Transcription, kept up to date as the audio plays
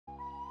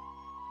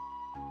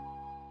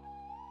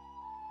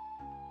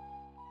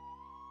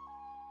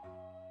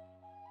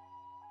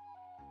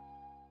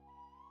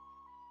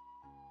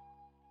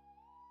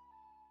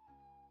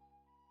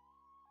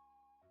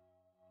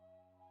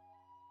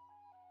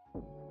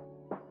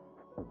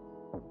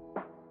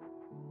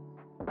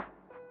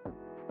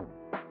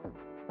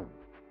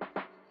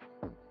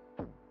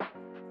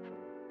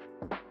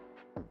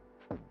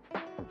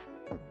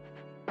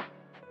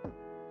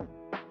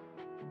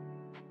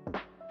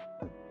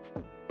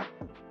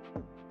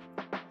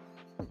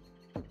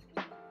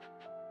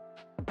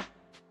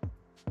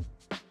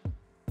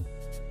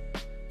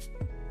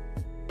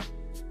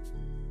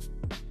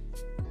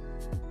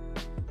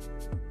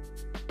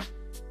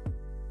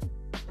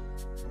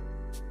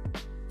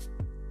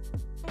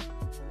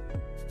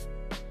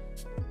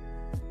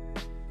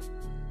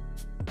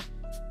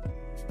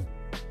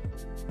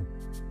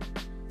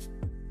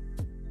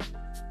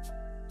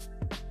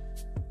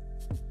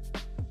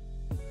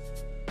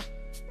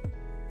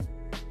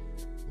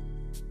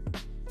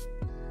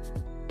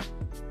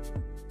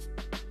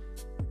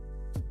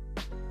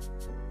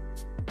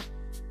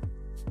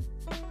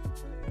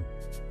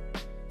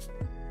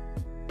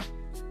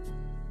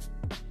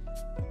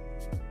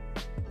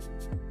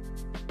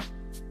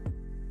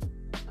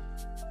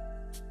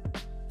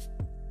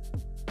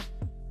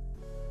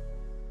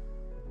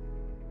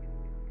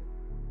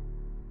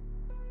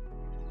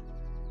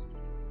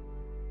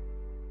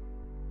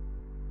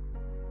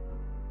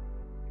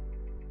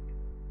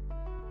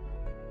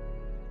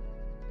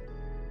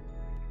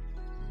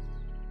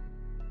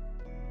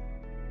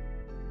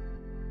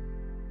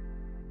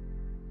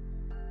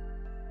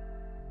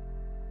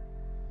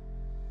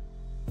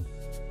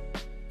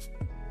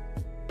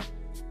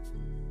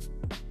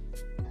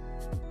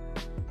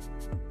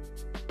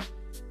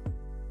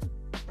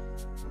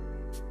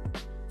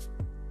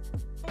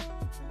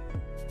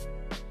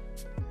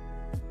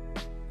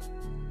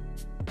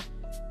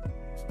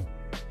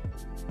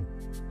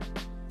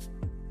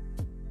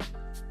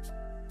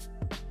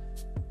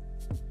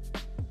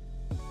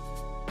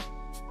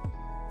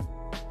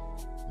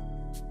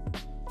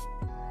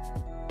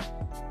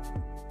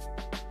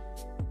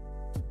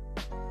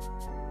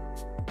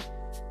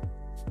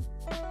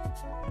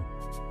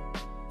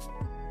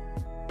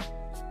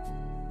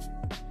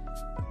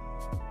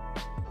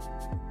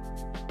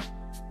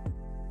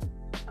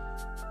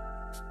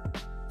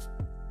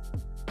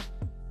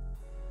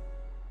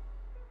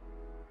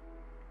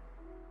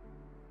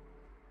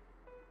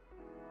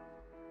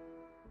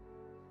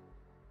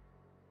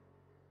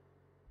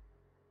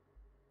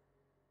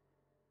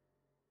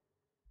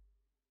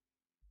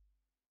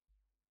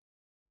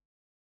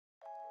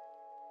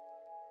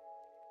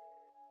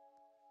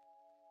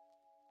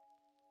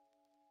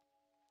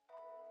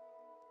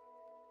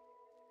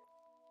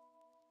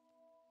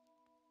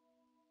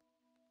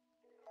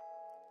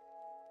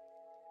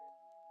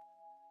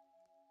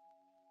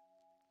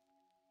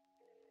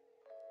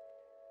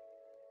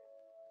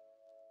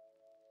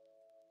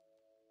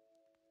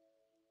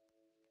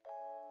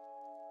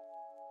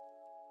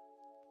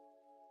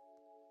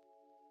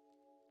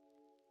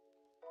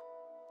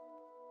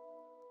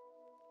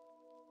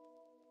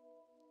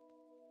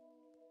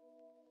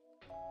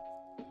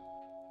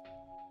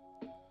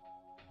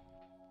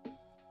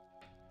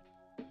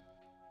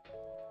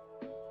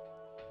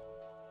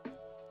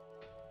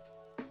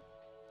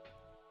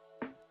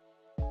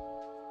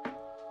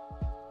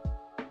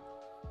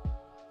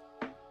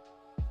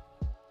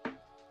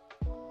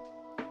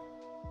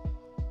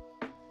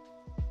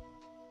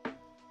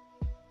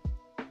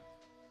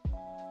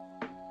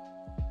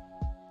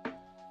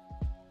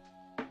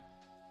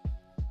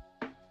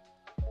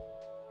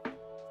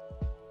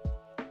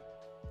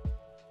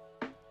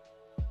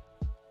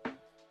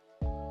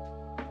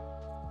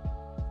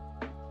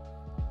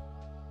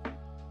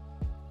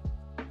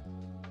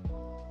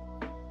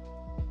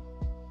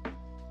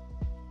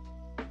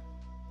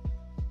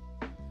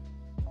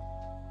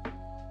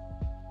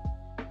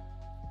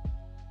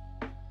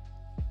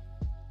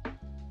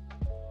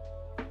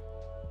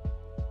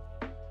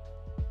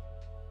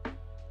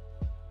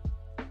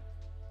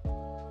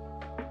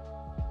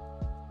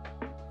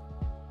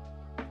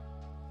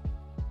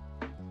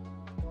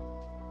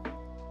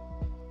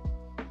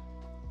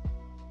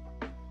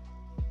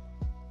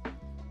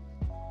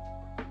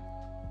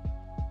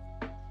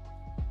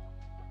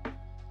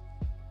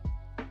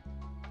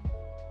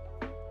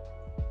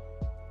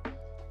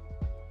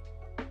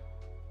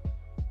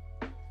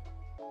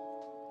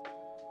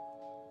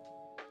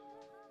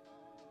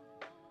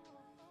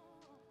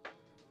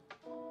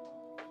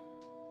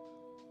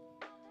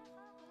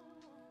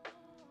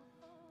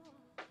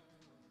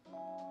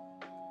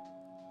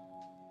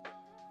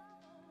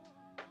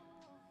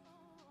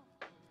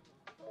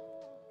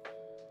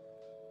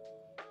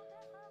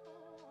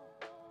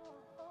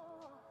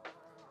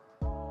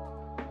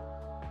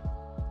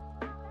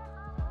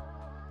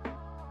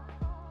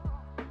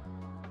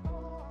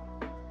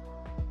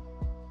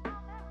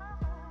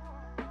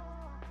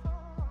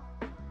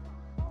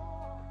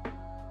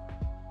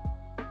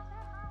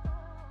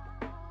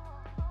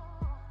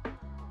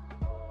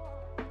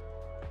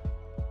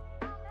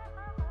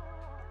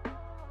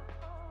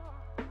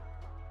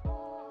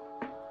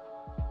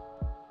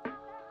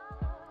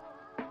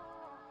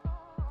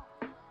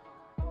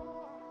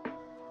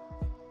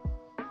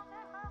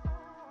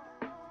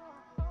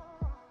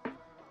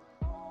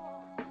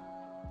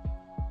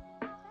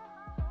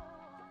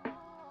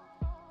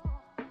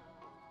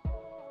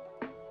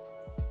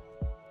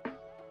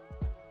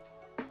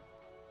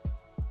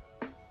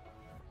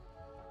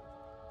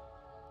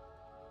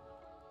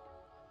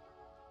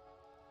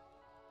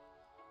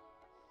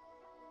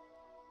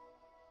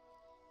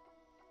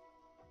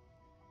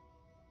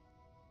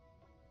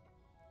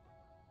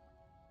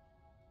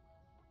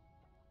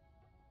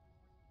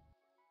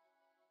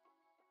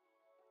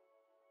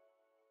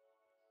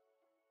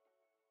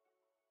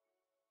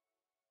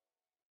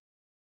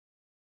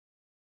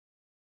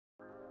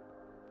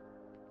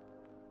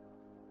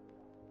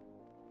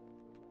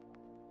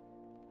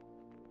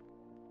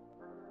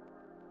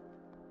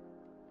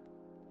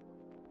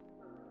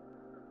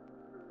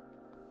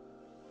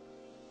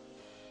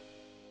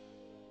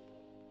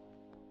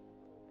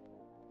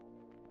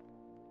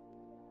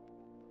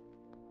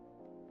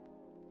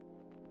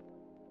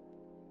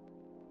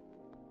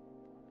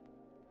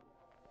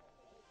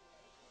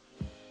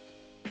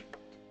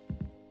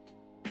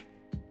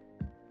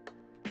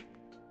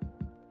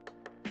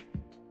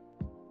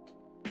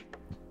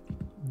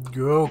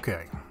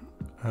Okay.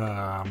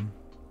 I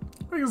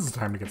guess it's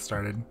time to get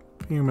started.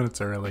 A few minutes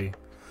early.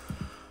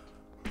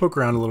 Poke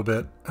around a little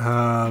bit.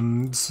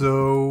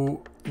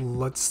 So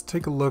let's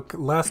take a look.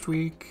 Last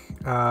week,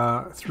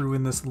 threw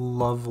in this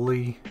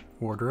lovely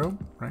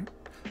wardrobe, right?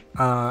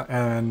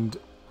 And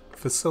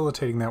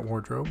facilitating that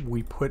wardrobe,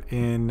 we put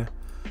in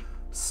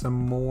some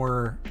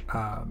more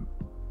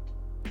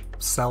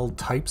cell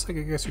types, I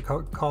guess you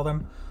call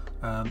them.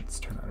 Let's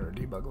turn on our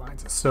debug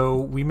lines. So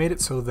we made it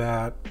so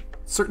that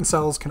certain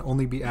cells can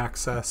only be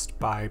accessed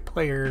by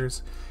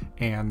players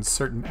and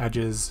certain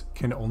edges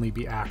can only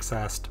be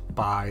accessed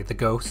by the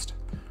ghost,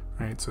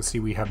 right? So see,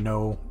 we have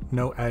no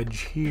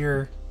edge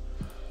here.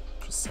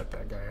 Just set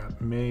that guy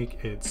up,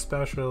 make it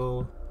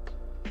special,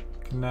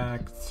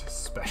 connect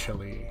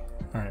specially.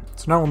 All right,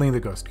 so not only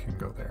the ghost can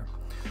go there,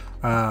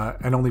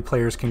 and only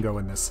players can go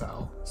in this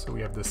cell. So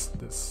we have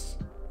this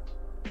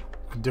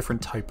a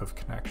different type of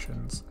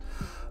connections.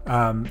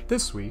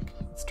 This week,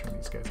 let's turn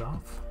these guys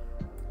off.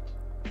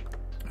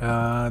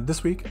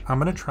 This week, I'm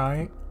going to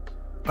try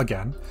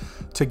again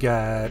to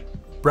get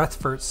breadth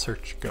first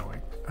search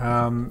going.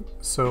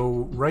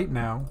 So right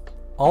now,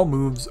 all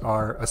moves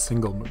are a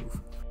single move.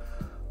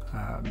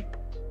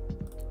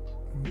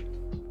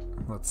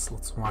 Let's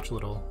watch a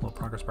little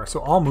progress bar. So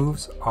all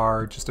moves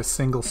are just a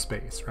single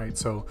space, right?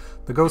 So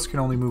the ghost can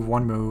only move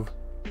one move,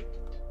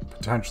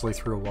 potentially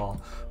through a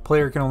wall.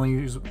 Player can only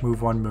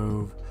move one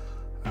move.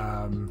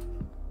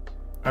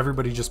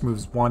 Everybody just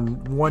moves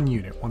one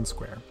unit, one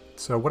square.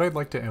 So what I'd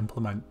like to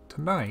implement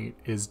tonight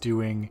is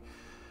doing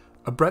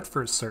a breadth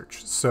first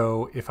search.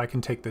 So if I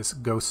can take this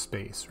ghost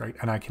space, right,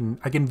 and I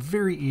can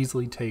very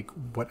easily take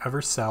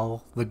whatever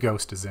cell the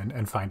ghost is in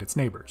and find its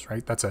neighbors,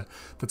 right? That's a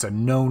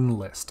known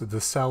list.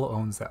 The cell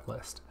owns that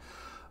list.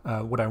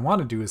 What I want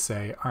to do is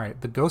say, all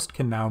right, the ghost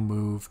can now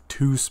move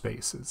 2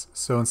 spaces.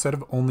 So instead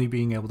of only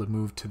being able to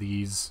move to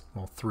these,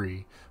 well,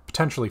 3,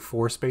 potentially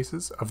 4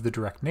 spaces of the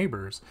direct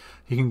neighbors,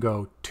 he can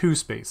go 2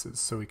 spaces.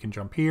 So he can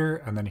jump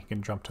here and then he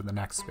can jump to the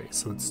next space.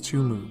 So it's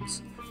 2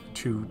 moves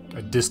to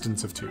a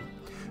distance of 2.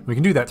 We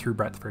can do that through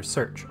breadth first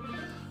search.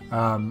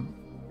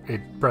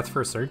 Breadth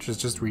first search is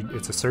just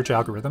it's a search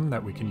algorithm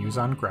that we can use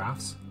on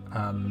graphs.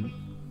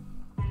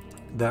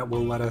 That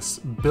will let us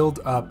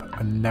build up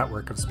a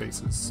network of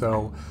spaces.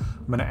 So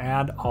I'm going to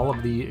add all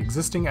of the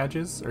existing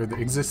edges or the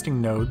existing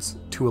nodes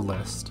to a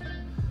list,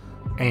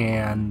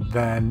 and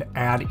then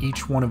add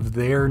each one of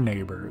their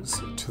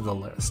neighbors to the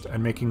list,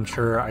 and making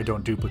sure I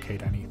don't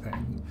duplicate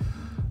anything.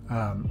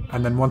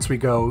 And then once we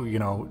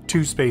go,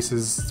 2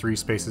 spaces, 3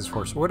 spaces,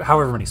 4,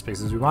 however many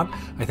spaces we want,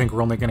 I think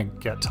we're only going to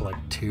get to like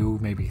 2,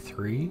 maybe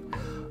 3.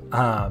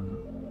 We're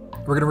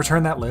going to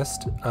return that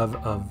list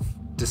of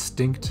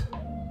distinct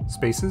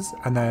spaces,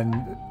 and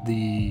then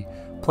the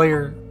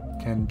player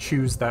can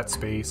choose that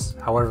space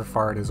however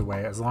far it is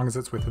away, as long as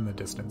it's within the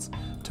distance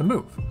to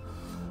move.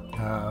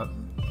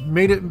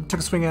 Took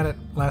a swing at it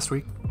last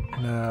week,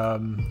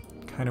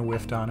 kind of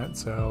whiffed on it,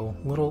 so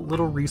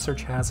little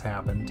research has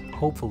happened.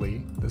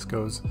 Hopefully this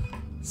goes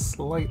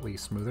slightly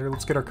smoother.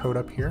 Let's get our code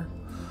up here,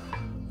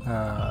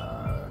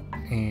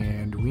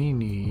 and we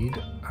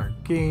need our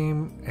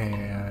game,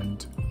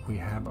 and we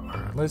have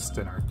our list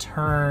and our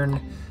turn.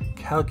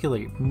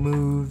 Calculate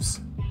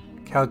moves,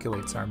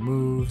 calculates our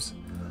moves,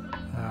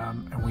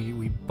 and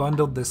we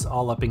bundled this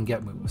all up in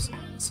get moves.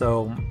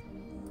 So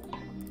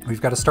we've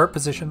got a start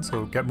position.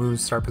 So get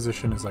moves start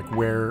position is like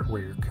where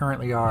you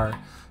currently are.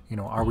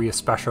 Are we a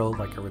special?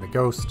 Like, are we the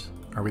ghost?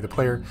 Are we the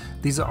player?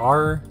 These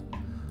are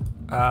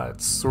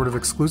sort of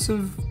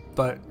exclusive,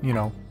 but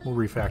we'll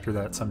refactor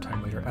that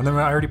sometime later. And then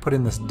I already put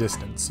in this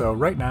distance. So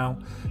right now,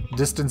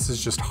 distance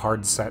is just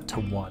hard set to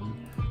 1.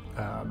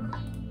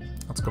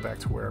 Let's go back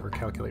to wherever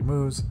calculate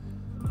moves.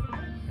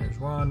 Here's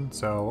 1.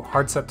 So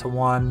hard set to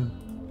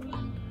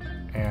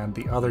 1, and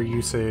the other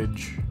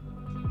usage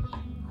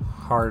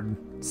hard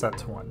set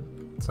to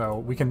 1. So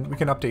we can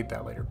update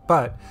that later.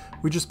 But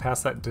we just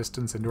pass that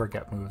distance into our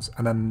get moves,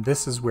 and then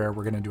this is where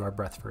we're going to do our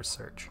breadth first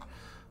search.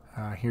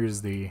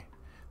 Here's the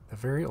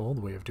very old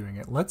way of doing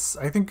it.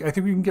 I think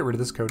we can get rid of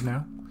this code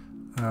now.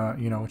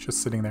 It's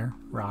just sitting there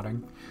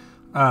rotting.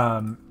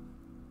 So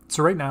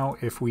right now,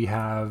 if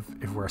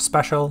we're a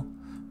special,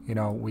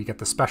 we get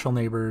the special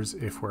neighbors.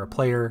 If we're a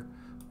player,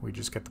 we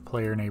just get the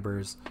player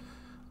neighbors.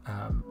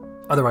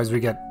 Otherwise, we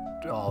get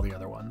all the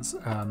other ones.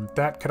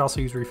 That could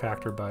also use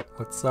refactor, but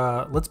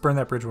let's burn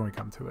that bridge when we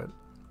come to it.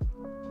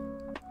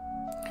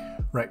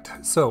 Right.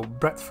 So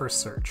breadth first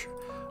search.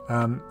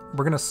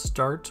 We're gonna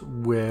start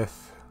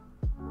with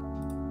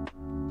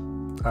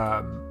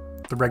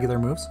the regular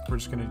moves. We're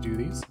just gonna do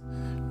these.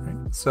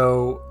 Right.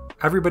 So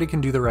everybody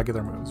can do the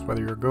regular moves,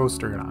 whether you're a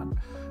ghost or you're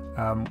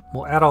not.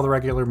 We'll add all the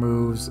regular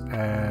moves,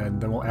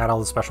 and then we'll add all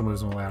the special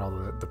moves, and we'll add all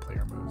the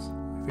player moves.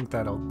 I think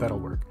that'll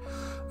work.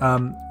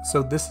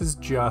 So this is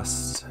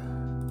just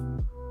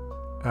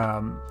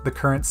the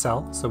current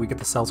cell. So we get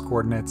the cell's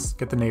coordinates,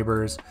 get the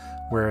neighbors,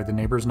 where the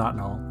neighbor's not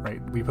null,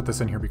 right? We put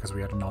this in here because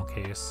we had a null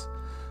case.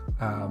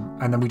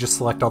 And then we just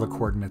select all the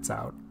coordinates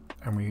out.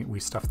 and we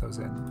stuff those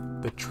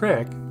in. The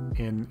trick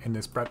in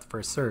this breadth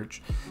first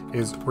search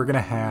is we're going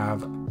to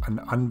have an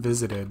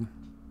unvisited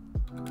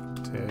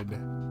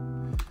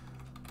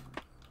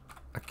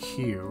a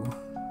queue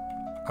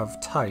of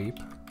type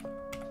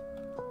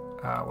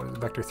what is it,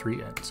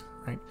 vector3 int,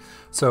 right?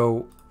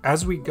 So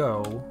as we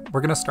go,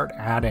 we're going to start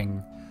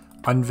adding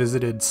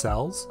unvisited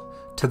cells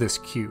to this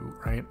queue,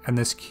 right? And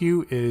this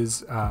queue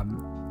is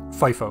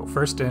FIFO,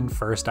 first in,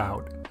 first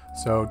out.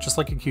 So just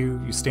like a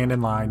queue, you stand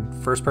in line.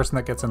 First person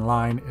that gets in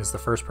line is the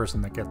first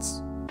person that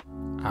gets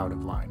out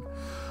of line.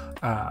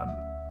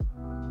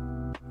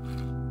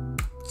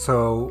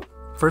 So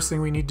first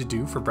thing we need to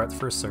do for breadth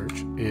first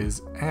search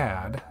is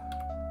add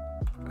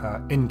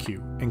in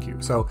queue.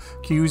 So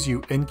queues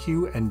you in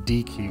queue and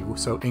dequeue.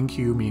 So in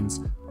queue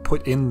means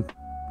put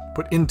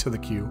into the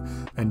queue,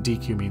 and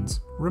dequeue means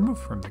remove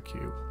from the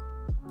queue.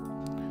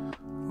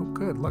 Oh,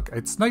 good. Look,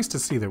 it's nice to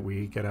see that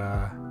we get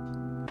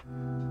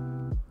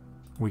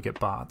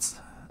bots.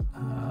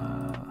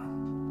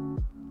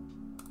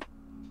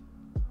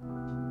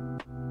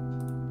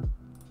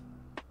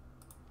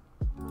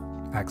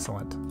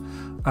 Excellent.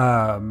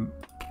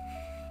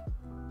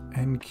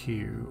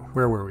 NQ.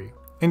 Where were we?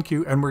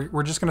 NQ, and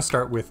we're just going to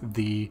start with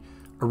the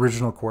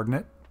original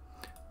coordinate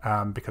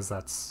because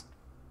that's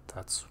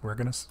where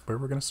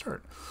we're gonna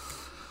start.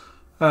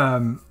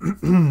 And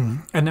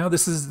now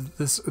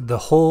the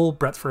whole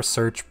breadth first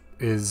search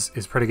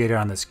is predicated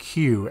on this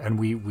queue, and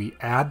we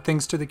add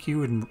things to the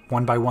queue and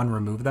one by one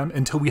remove them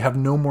until we have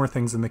no more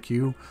things in the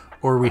queue,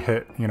 or we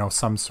hit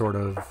some sort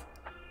of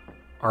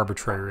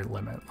arbitrary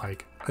limit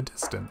like a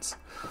distance.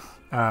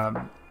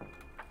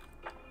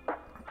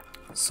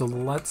 So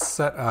let's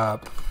set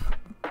up.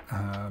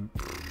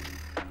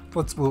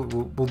 We'll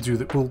do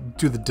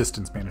the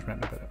distance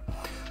management in a bit.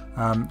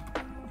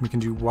 We can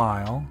do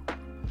while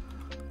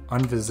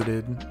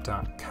unvisited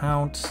dot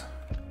count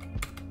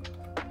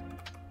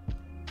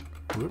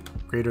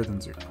greater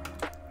than 0.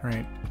 All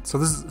right. So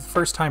this is the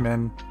first time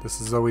in.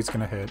 This is always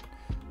going to hit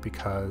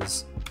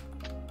because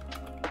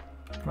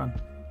come on,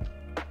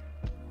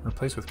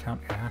 replace with count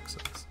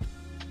axis.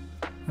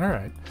 All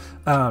right.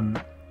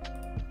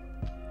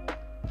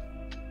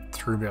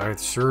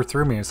 Sure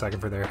threw me a second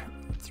for there.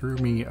 Threw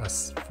me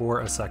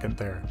for a second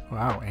there.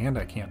 Wow, and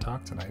I can't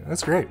talk tonight.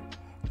 That's great.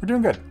 We're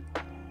doing good.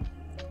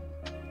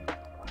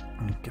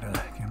 Get a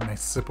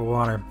nice sip of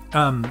water.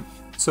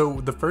 So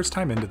the first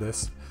time into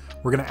this,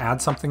 we're going to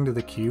add something to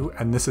the queue,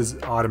 and this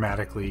is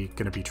automatically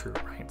going to be true,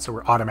 right? So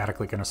we're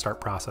automatically going to start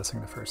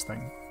processing the first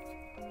thing.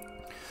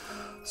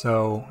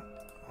 So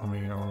I'm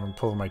going to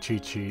pull my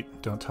cheat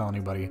sheet. Don't tell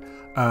anybody.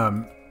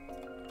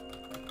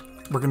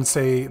 We're going to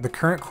say the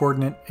current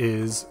coordinate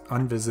is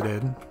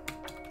unvisited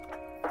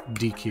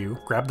dequeue.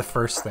 Grab the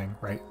first thing,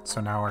 right?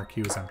 So now our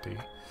queue is empty.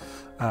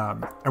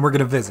 And we're going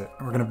to visit.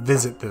 We're going to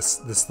visit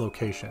this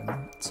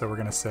location. So we're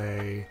going to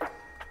say,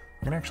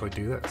 we're going to actually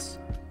do this.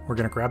 We're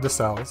going to grab the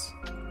cells,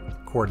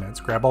 coordinates,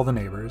 grab all the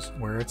neighbors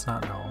where it's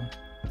not known,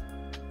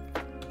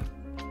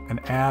 and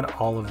add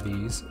all of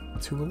these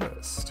to a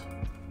list.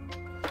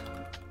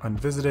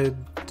 Unvisited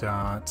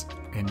dot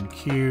in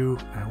queue.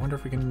 I wonder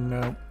if we can,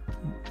 no.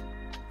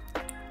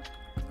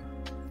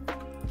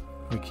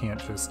 We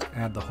can't just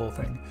add the whole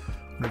thing.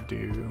 I'm going to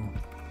do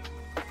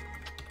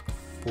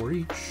for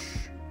each.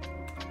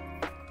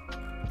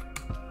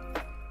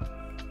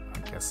 I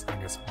guess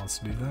it wants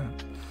to do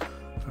that.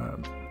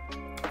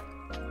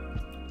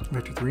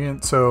 Vector3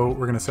 int. So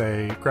we're going to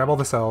say grab all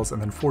the cells,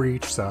 and then for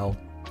each cell,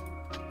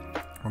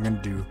 we're going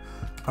to do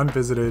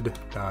unvisited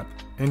dot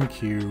in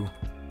queue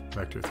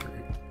vector3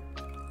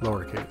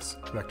 lowercase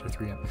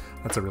vector3 int.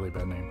 That's a really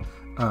bad name.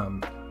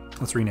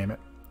 Let's rename it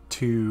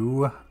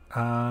to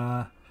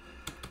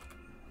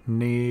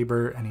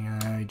neighbor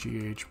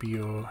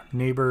NEIGHBO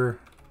neighbor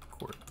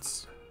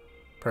coordinates.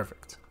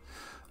 Perfect.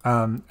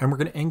 And we're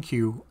going to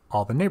enqueue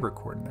all the neighbor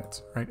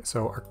coordinates, right?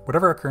 So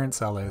whatever our current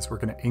cell is, we're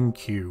going to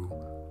enqueue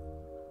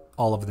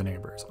all of the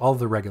neighbors, all of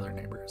the regular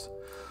neighbors.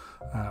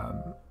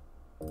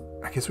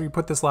 I guess we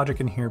put this logic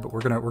in here, but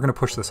we're gonna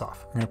push this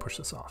off. We're gonna push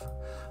this off.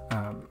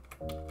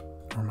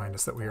 Remind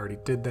us that we already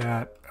did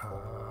that.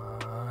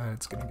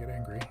 It's gonna get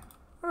angry.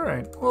 All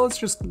right. Well, let's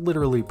just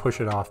literally push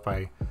it off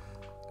by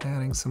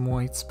adding some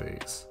white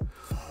space.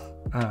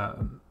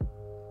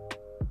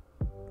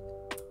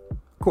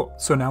 Cool.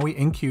 So now we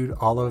enqueued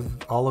all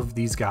of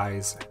these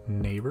guys'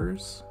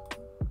 neighbors.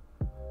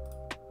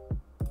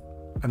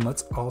 And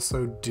let's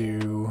also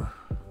do,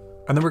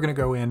 and then we're going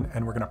to go in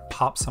and we're going to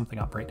pop something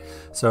up, right?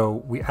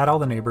 So we add all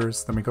the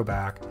neighbors, then we go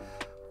back.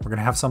 We're going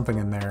to have something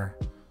in there.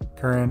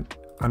 Current,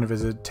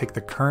 unvisited, take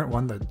the current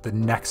one, the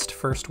next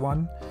first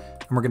one,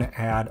 and we're going to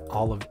add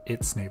all of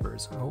its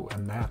neighbors. Oh,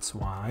 and that's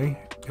why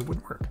it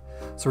wouldn't work.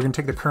 So we're going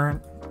to take the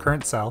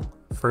current cell.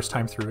 First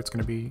time through, it's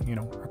going to be,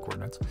 our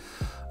coordinates.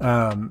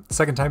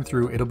 Second time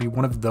through, it'll be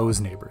one of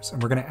those neighbors.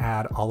 And we're going to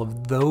add all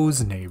of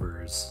those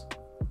neighbors'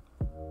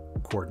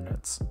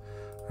 coordinates.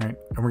 Right?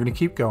 And we're going to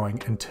keep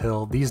going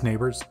until these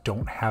neighbors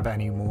don't have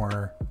any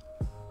more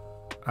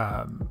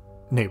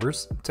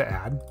neighbors to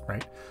add,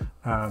 right?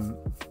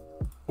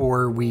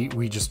 or we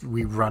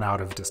run out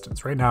of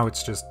distance. Right now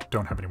it's just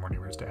don't have any more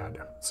neighbors to add.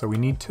 So we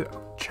need to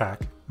check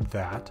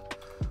that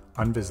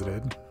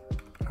unvisited.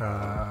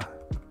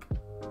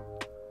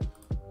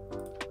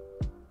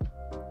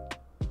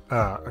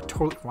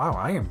 Totally. Wow,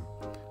 I am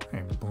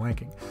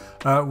blanking.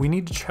 We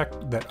need to check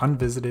that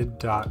unvisited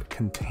dot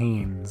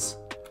contains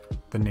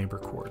the neighbor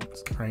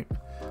coordinates, right?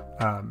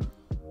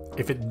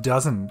 If it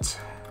doesn't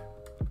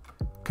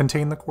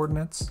contain the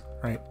coordinates,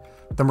 right,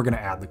 then we're going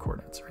to add the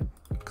coordinates, right?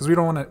 Because we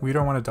don't want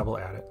to double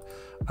add it.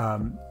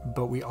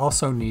 But we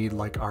also need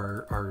like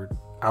our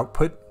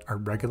output, our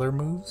regular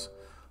moves.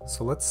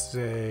 So let's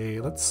say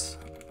let's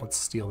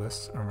steal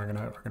this, and we're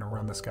gonna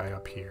run this guy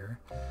up here,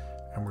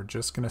 and we're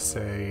just gonna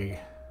say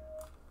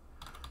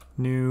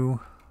new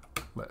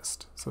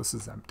list. So this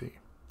is empty,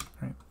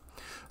 right?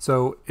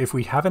 So if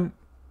we haven't,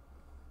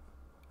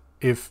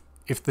 if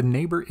the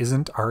neighbor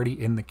isn't already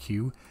in the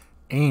queue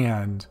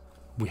and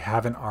we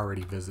haven't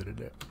already visited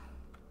it,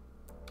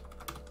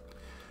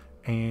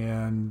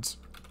 and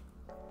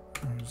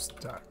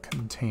that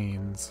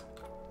contains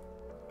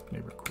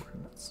neighbor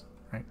coordinates,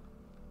 right?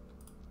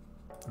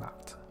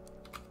 Not.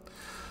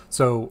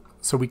 So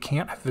we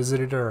can't have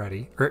visited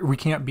already, or we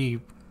can't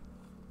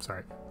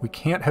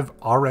have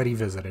already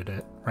visited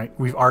it, right?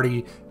 We've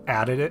already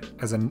added it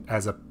as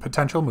a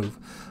potential move,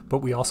 but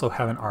we also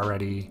haven't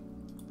already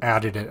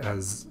added it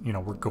as, you know,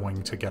 we're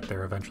going to get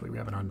there eventually. We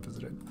haven't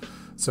unvisited.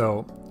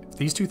 So if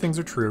these two things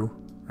are true,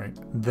 right,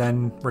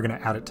 then we're going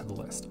to add it to the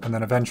list, and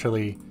then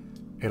eventually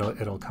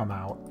it'll come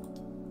out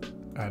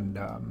and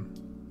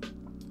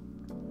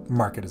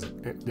mark it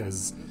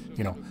as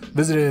you know,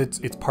 visited.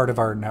 It's part of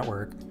our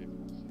network.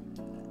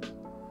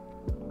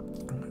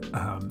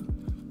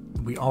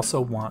 We also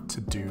want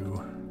to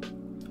do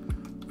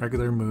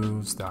regular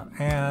moves dot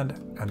add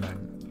and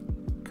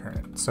then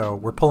current. So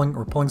we're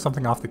pulling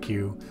something off the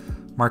queue,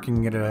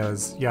 marking it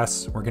as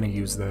yes, we're going to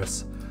use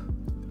this,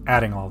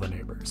 adding all the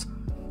neighbors.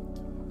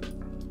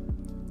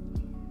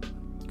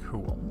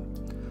 Cool.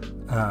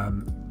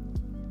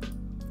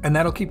 And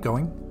that'll keep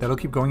going. That'll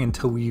keep going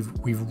until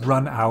we've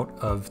run out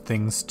of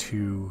things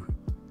to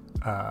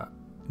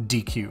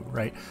DQ,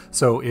 right?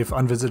 So if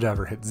unvisited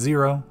ever hits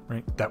 0,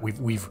 right, that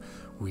we've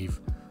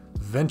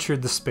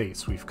ventured the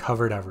space, we've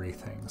covered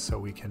everything, so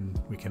we can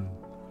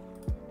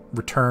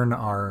return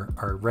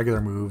our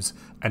regular moves,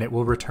 and it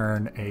will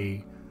return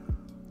a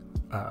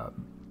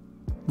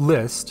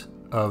list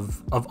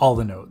of all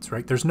the nodes,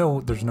 right? There's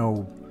no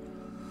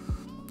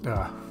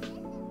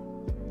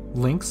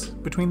links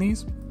between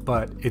these,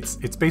 but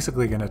it's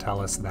basically going to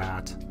tell us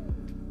that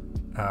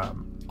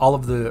all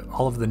of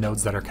the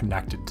nodes that are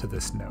connected to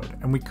this node,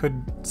 and we could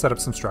set up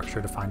some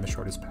structure to find the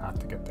shortest path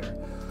to get there,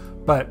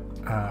 but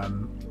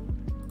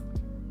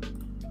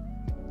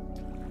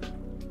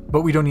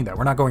we don't need that.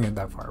 We're not going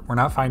that far. We're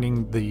not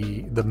finding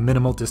the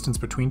minimal distance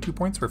between 2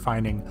 points. We're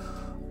finding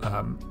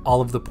all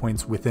of the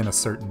points within a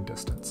certain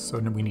distance. So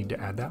we need to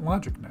add that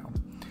logic now.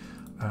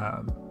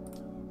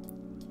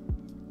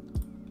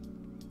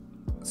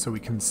 So we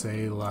can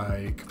say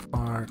like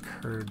var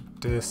cur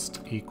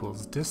dist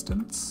equals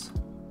distance,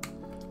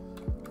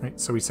 right?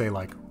 So we say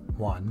like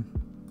 1,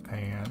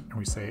 and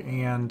we say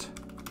and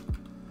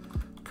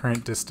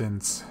current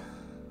distance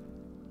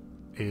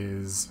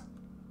is,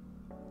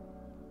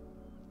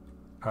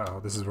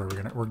 this is where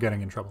we're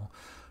getting in trouble.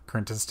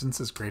 Current distance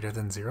is greater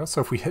than 0.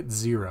 So if we hit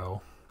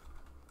 0,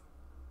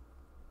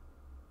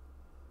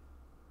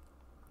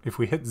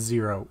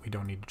 we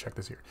don't need to check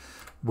this here.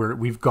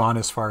 We've gone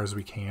as far as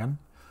we can.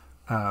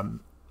 So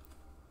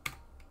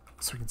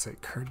we can say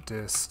cur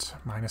dist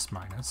minus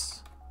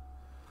minus.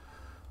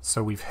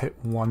 So we've hit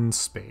 1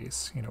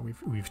 space. You know,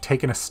 we've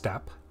taken a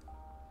step.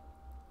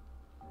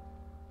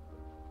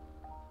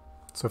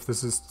 So if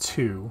this is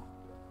 2,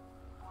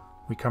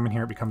 we come in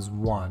here, it becomes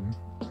 1,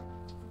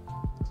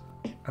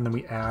 and then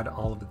we add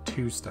all of the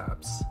 2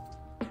 steps,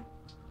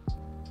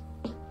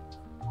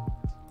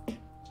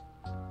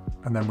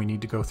 and then we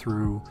need to go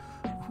through,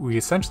 we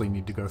essentially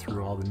need to go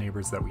through all the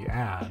neighbors that we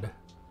add,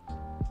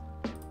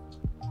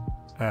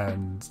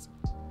 and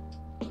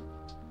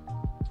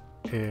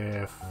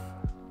if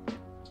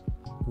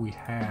we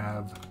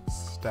have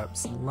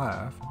steps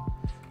left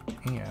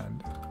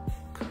and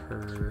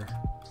cur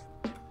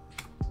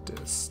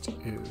dist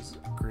is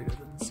greater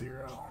than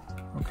 0.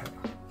 Okay.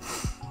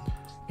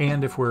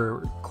 And if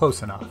we're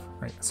close enough,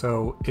 right?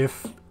 So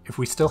if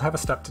we still have a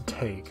step to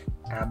take,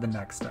 add the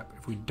next step.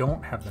 If we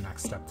don't have the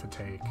next step to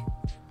take,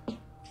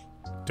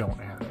 don't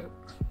add it.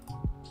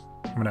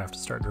 I'm gonna have to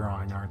start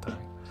drawing, aren't I?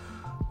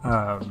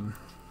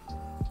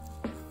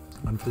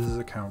 Unvisit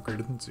account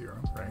greater than 0,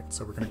 right?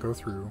 So we're gonna go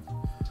through,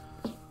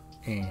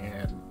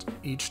 and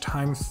each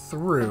time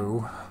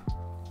through,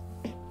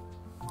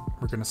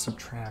 we're gonna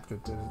subtract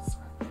it as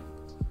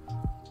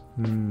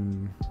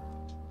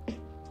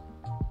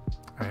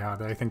yeah,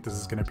 I think this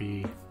is gonna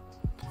be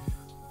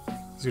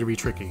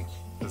tricky.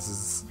 This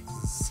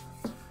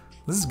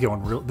is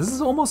going real. This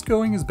is almost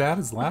going as bad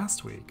as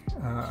last week.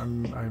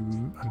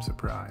 I'm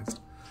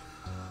surprised.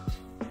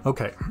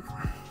 Okay,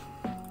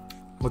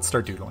 let's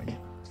start doodling.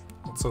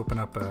 let's open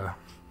up a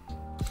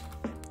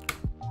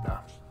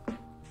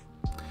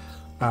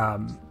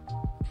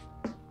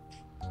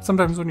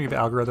sometimes when you have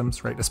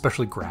algorithms, right,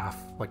 especially graph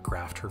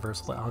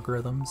traversal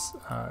algorithms,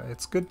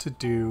 it's good to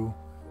do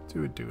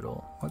a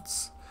doodle.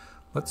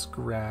 Let's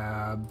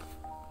grab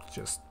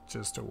just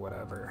a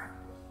whatever.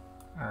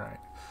 All right,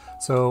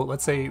 so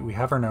let's say we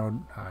have our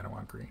node. I don't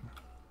want green.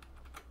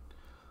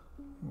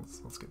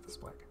 Let's get this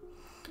black.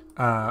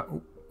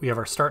 We have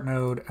our start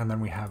node, and then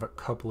we have a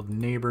couple of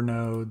neighbor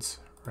nodes,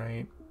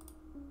 right?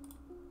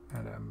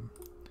 And I'm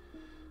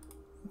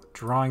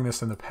drawing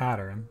this in the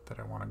pattern that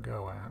I want to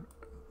go at.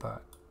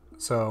 But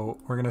so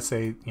we're gonna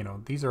say, you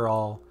know, these are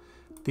all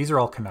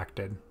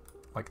connected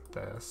like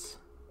this.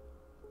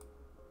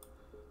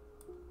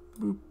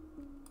 Boop,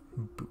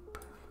 boop.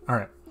 All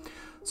right.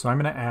 So I'm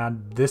going to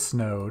add this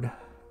node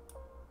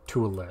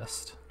to a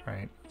list,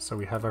 right? So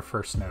we have our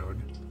first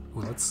node.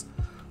 Ooh, let's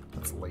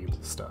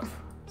label stuff.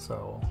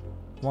 So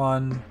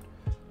 1,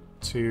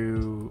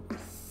 2,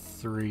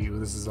 3. Ooh,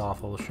 this is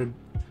awful. Should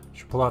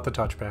pull out the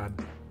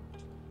touchpad.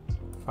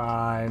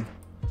 5,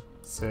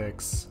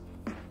 6,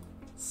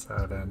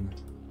 7,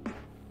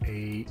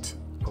 8.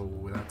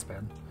 Oh, that's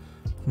bad.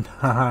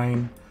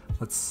 9.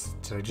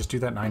 Did I just do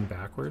that 9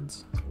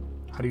 backwards?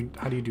 How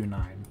do you do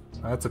 9?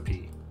 Oh, that's a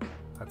P.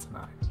 That's a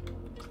 9.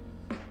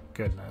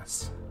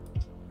 Goodness.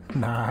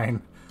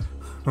 9.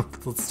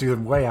 Let's do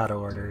them way out of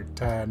order.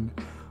 10,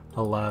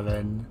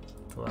 11,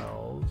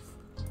 12.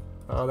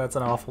 Oh, that's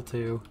an awful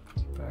 2.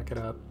 Back it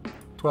up.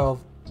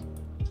 12,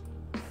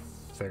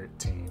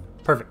 13.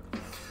 Perfect.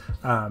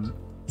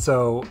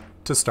 So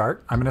to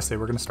start, I'm going to say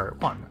we're going to start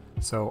at 1.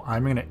 So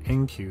I'm going to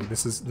enqueue.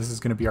 This is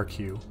going to be our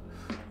queue.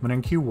 I'm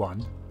going to enqueue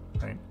 1,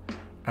 right?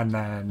 And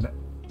then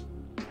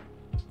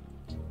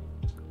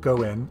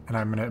go in, and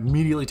I'm going to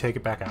immediately take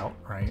it back out,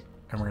 right?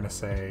 And we're going to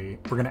say,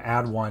 we're going to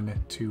add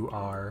 1 to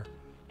our,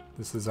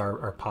 this is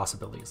our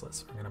possibilities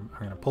list. I'm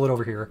going to pull it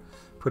over here,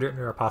 put it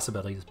into our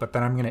possibilities, but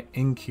then I'm going to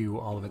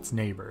enqueue all of its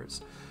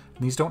neighbors.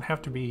 And these don't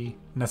have to be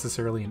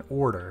necessarily in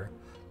order,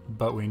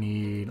 but we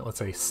need, let's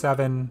say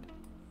 7,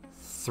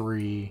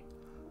 3,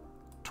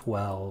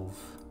 12,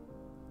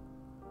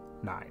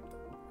 9,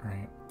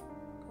 right?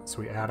 So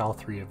we add all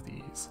 3 of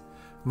these.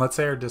 And let's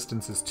say our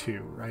distance is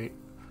 2, right?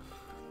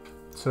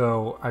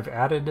 So I've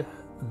added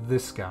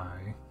this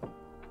guy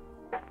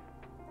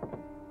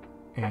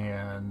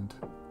and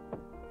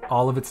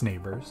all of its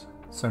neighbors.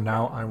 So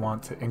now I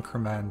want to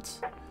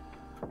increment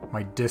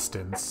my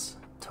distance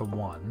to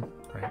 1,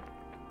 right?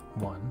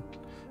 1.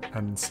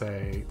 And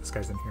say, this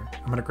guy's in here.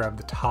 I'm going to grab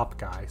the top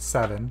guy,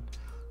 7.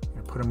 I'm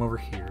going to put him over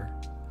here.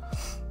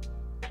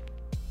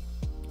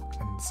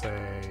 And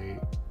say,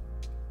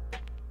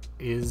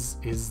 is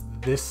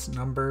this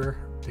number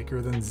bigger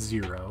than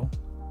 0?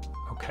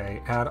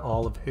 Okay, add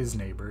all of his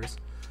neighbors.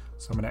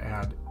 So I'm going to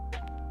add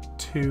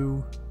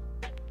 2,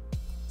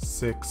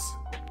 6,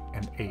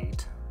 and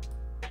 8.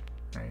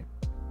 Right?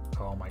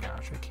 Oh my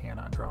gosh, I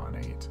cannot draw an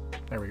 8.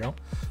 There we go.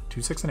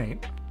 2, 6, and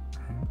 8.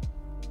 Right.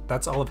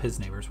 That's all of his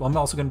neighbors. Well, I'm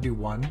also going to do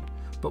 1,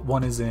 but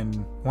 1 is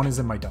in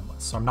my done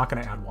list, so I'm not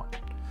going to add 1.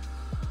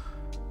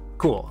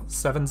 Cool.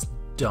 7's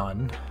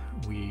done.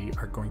 We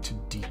are going to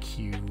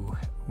dequeue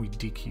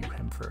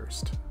him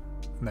first,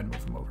 and then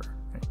move him over.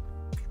 Right?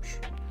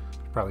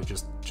 Probably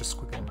just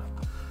squiggle him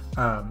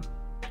out.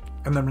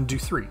 And then I'm gonna do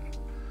 3.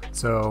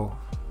 So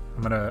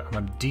I'm gonna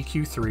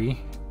dequeue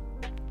 3,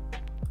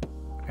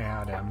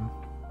 add him,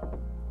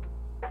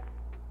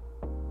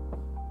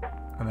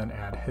 and then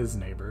add his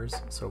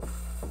neighbors. So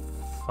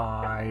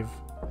 5,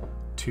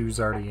 2's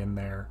already in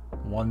there,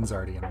 1's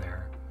already in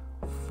there,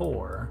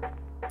 4.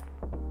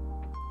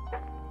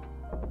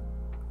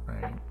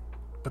 Right.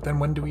 But then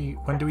when do we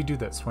do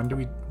this? When do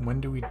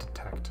we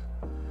detect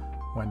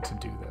when to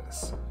do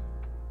this?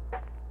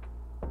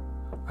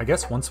 I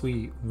guess once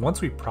we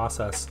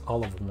process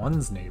all of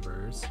 1's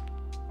neighbors,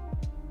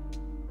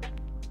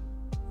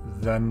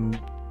 then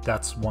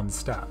that's 1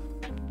 step,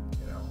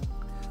 you know.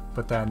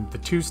 But then the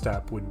 2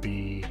 step would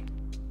be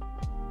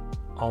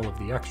all of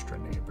the extra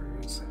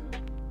neighbors.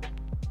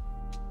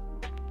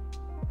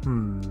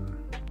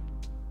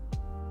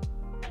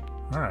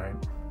 All right.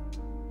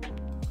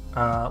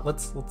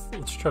 Let's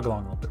chug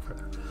along a little bit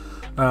further.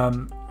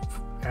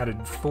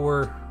 Added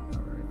 4.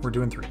 Right, we're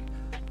doing 3.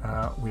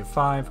 We have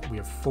 5, we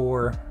have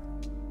 4,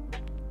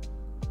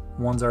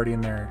 1's already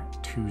in there,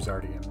 2's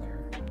already in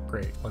there.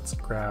 Great, let's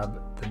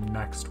grab the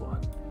next one.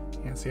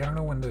 Yeah, see, I don't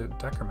know when to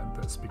decrement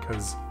this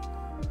because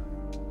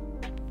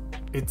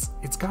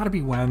it's got to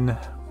be when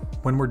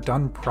we're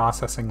done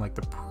processing like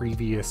the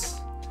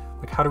previous,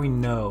 like how do we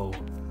know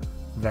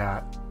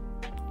that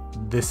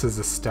this is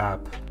a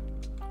step?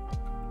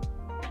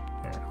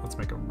 Here, let's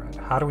make them red.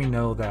 How do we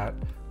know that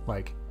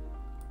like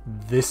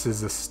this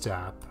is a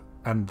step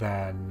and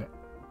then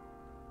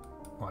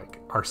like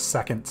our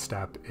second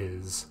step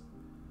is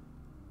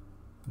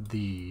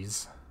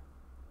these,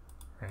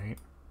 right?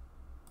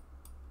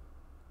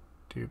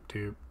 Doop,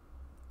 doop,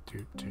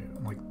 doop,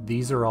 doop. Like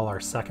these are all our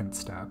second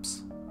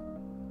steps.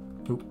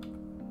 Oop,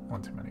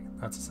 one too many.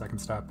 That's a second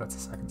step, that's a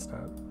second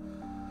step.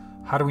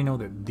 How do we know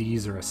that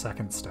these are a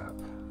second step?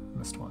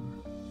 Missed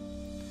one.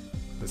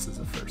 This is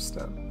a first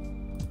step.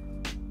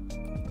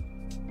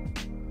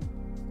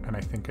 And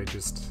I think I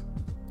just...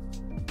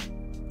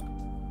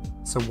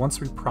 So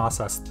once we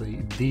process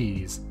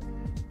these,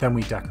 then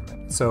we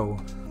decrement. So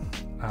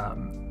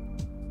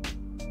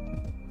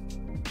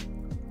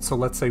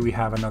let's say we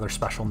have another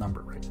special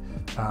number, right?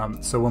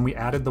 So when we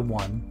added the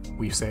 1,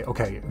 we say,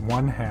 okay,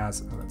 1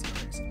 has, oh, that's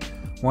nice.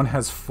 1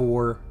 has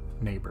 4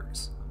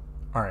 neighbors.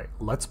 All right,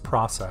 let's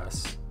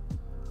process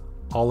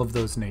all of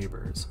those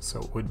neighbors.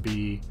 So it would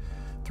be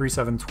 3,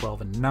 7,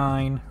 12, and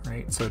 9,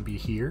 right? So it'd be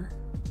here.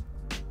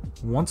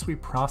 Once we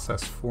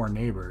process 4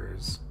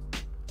 neighbors,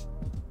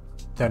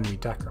 then we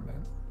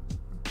decrement,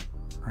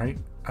 right?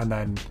 And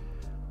then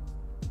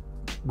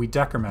we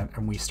decrement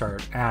and we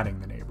start adding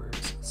the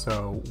neighbors.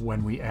 So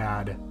when we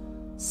add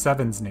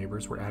 7's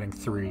neighbors, we're adding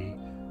 3.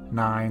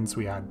 9's,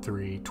 we add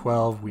 3.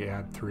 12, we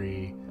add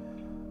 3.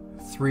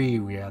 3,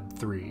 we add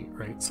 3,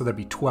 right? So that'd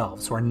be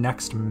 12. So our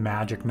next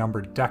magic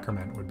number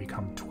decrement would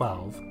become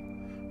 12,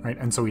 right?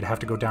 And so we'd have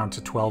to go down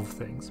to 12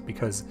 things,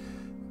 because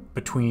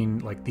between,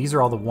 like, these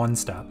are all the 1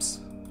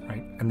 steps,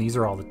 right? And these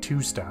are all the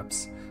 2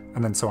 steps,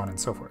 and then so on and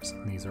so forth.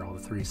 And these are all the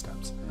 3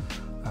 steps.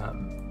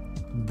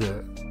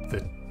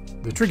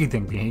 The tricky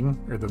thing being,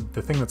 or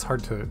the thing that's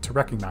hard to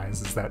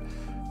recognize, is that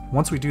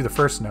once we do the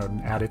first node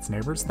and add its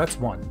neighbors, that's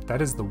 1.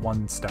 That is the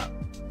 1 step.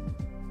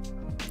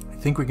 I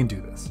think we can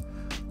do this.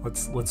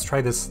 Let's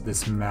try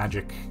this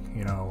magic,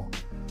 you know,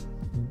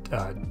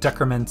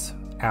 decrement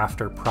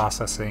after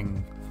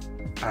processing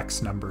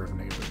X number of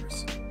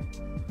neighbors.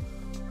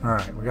 All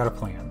right, we got a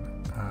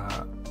plan.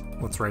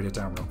 Let's write it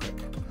down real quick.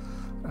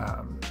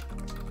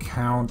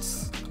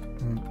 Count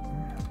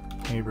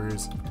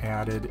neighbors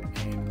added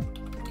in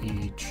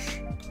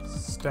each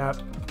step,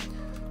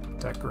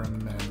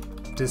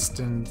 decrement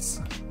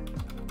distance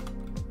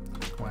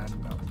when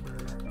number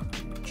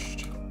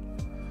reached.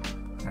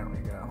 There we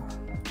go.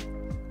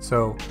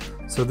 So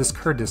this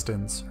cur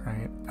distance,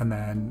 right? And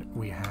then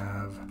we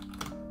have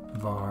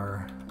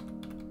var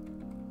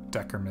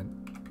decrement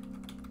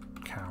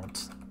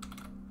count.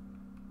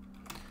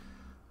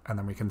 And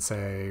then we can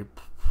say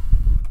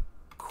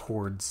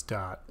chords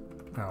dot,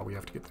 oh, we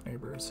have to get the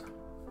neighbors.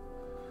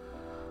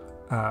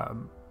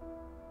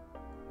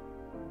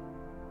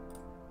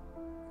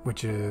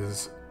 Which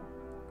is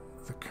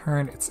the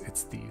current,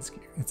 it's these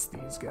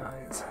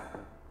guys.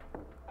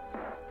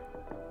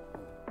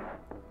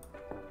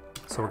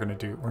 So we're gonna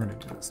do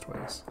this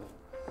twice.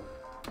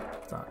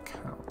 Dot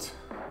count.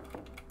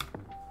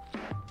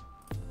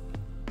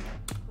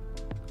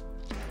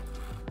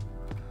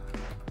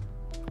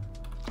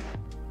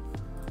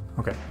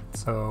 Okay,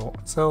 so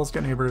cells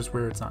get neighbors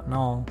where it's not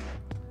null.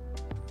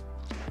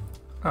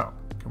 Oh,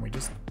 can we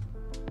just...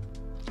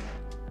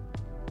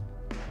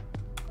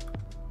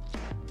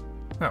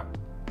 No,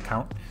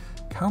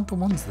 count the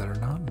ones that are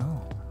not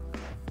null.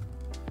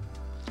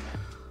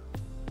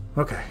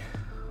 Okay.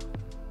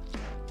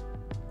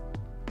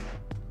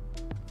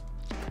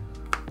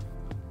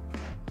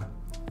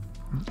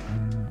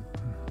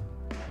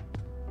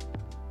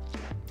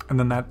 And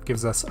then that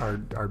gives us our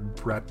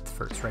breadth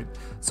first, right?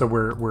 So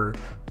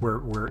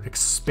we're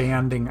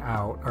expanding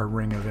out our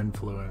ring of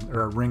influence,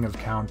 or a ring of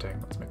counting.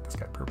 Let's make this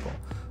guy purple.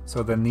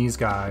 So then these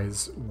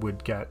guys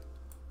would get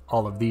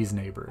all of these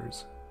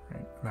neighbors, right?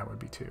 And that would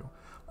be 2.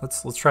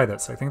 Let's try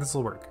this. I think this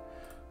will work.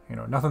 You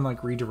know, nothing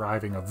like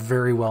rederiving a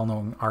very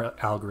well-known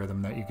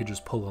algorithm that you could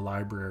just pull a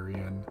library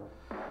in,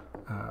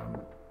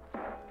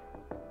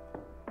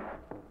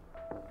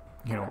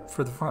 you know,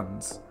 for the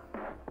funds.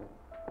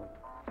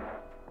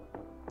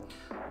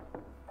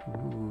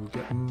 Ooh,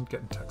 getting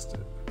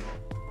texted.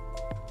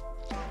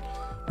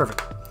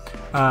 Perfect.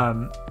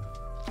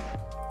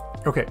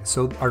 Okay,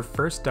 so our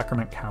first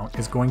decrement count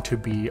is going to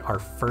be our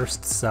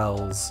first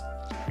cell's,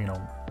 you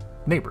know,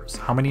 neighbors.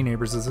 How many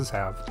neighbors does this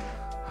have?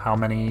 How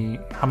many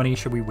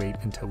should we wait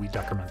until we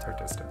decrement our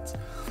distance?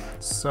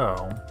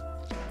 So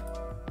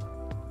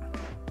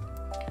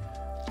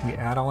we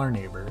add all our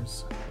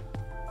neighbors,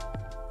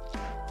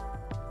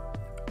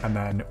 and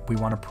then we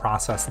want to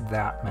process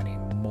that many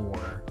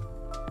more.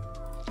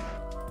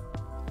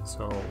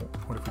 So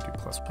what if we do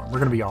 +1? We're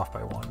going to be off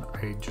by 1.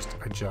 I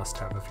just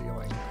have a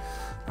feeling.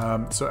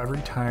 So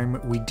every time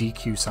we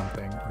dequeue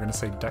something, we're going to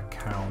say dec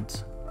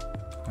count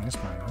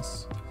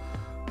minus.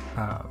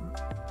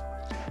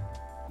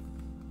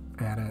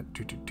 Add it,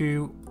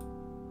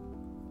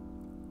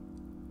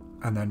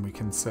 and then we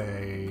can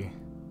say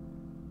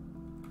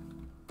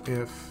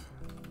if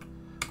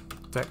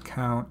dec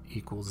count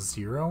equals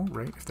 0,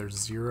 right? If there's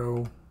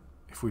 0,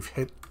 if we've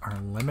hit our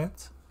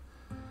limit,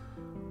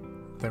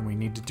 then we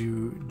need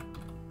to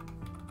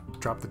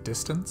drop the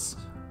distance.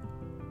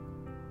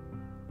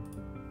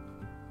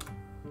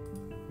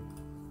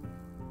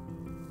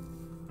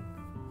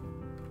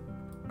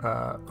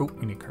 Oh,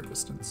 we need cur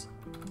distance.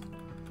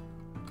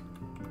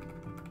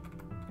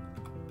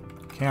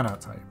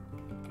 Cannot type.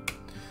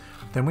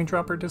 Then we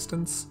drop our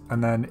distance,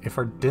 and then if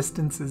our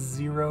distance is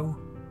 0,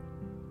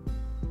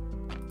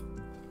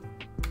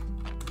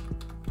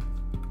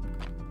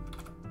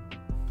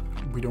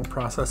 we don't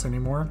process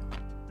anymore.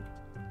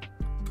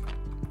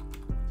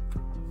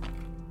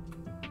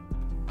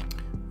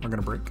 We're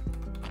gonna break.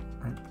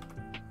 Right?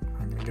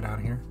 I'm gonna get out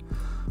of here.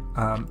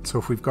 So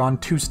if we've gone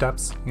 2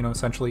 steps, you know,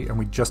 essentially, and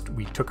we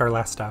took our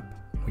last step,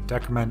 we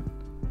decrement,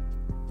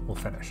 we'll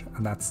finish,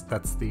 and that's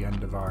the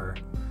end of our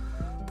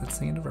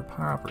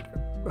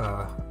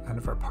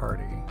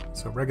party.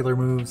 So regular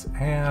moves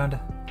and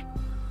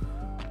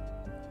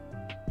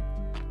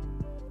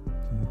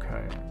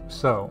okay.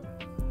 So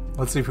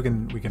let's see if we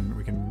can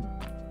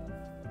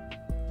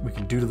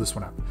doodle this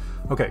one up.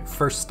 Okay,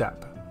 first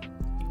step.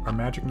 Our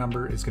magic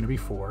number is going to be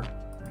 4,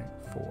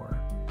 right? 4,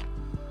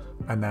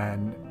 and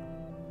then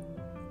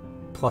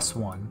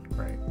 +1,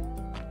 right?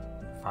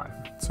 5.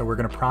 So we're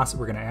going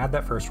to add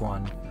that first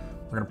one.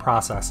 We're going to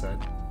process it.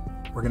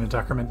 We're going to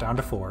decrement down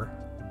to 4.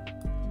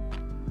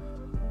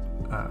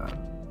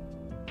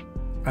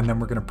 And then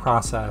we're going to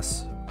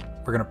process,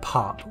 we're going to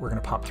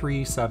pop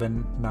 3,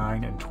 7,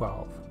 9, and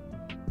 12.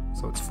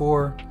 So it's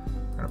 4.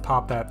 We're going to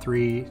pop that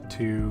 3,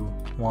 2,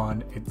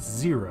 1. It's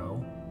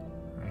 0.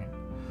 Right?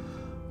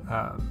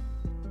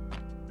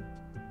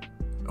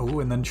 Oh,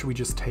 and then should we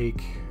just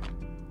take...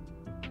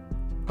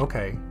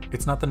 Okay,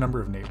 it's not the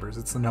number of neighbors,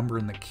 it's the number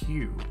in the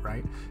queue,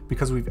 right?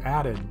 Because we've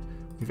added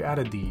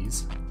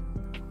these.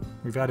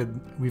 We've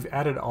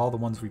added all the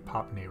ones we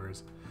popped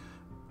neighbors.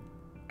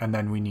 And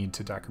then we need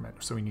to decrement.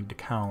 So we need to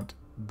count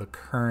the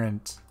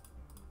current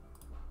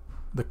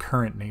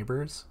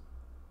neighbors.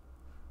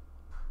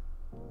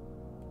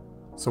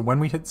 So when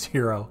we hit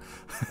 0,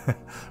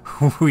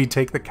 we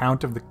take the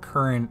count of the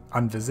current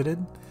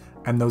unvisited,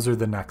 and those are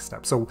the next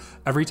step. So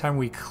every time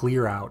we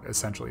clear out,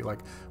 essentially, like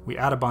we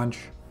add a bunch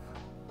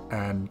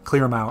and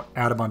clear them out,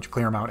 add a bunch,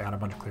 clear them out, add a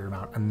bunch, clear them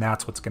out, and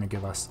that's what's going to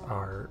give us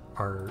our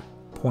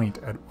point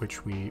at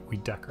which we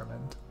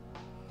decrement.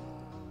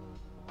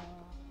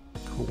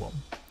 Cool.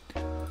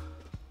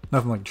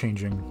 Nothing like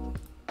changing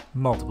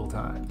multiple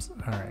times.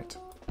 All right.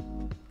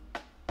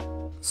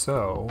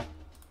 So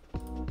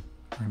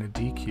we're going to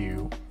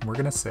DQ. We're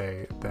going to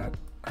say that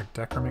our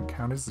decrement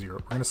count is 0.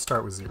 We're going to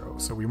start with 0.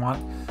 So we want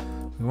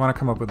to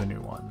come up with a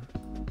new one.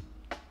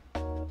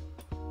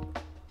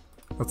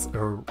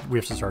 We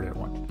have to start at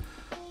 1.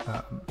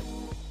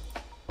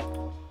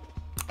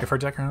 If our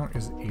deck count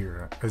is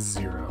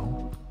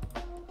 0,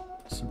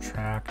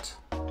 subtract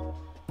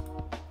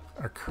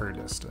our cur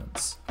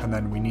distance, and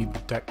then we need the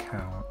deck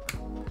count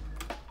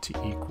to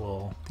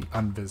equal the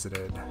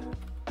unvisited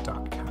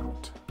dot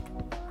count,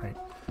 right?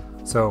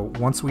 So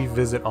once we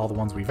visit all the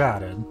ones we've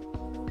added,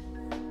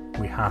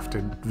 we have to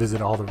visit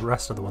all the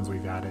rest of the ones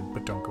we've added,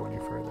 but don't go any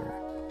further.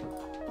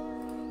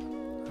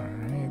 All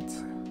right,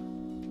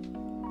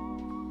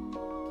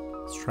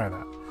 let's try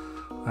that.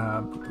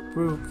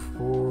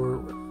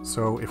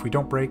 So if we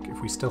don't break, if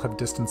we still have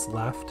distance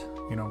left,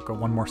 you know, go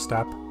one more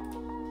step,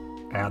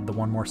 add the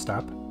one more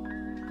step.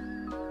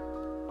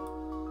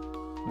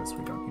 This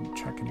we don't need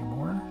to check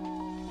anymore.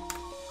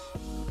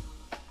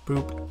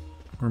 Boop.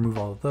 Remove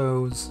all of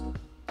those.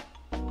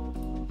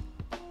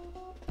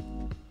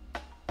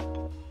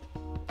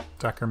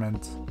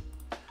 Decrement.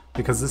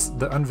 Because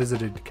the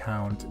unvisited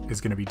count is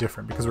going to be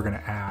different because we're going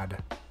to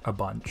add a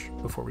bunch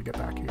before we get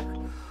back here.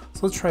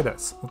 So let's try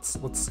this.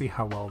 Let's see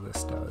how well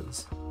this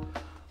does.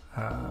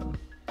 I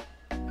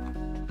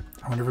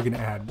wonder if we're going to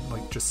add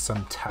like just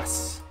some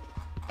tests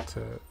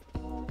to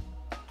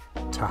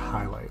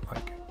highlight,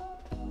 like,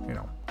 you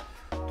know,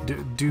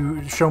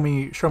 show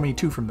me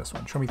 2 from this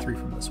one, show me 3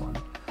 from this one.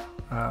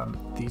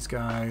 These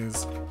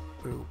guys,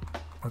 ooh,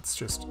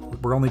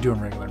 we're only doing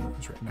regular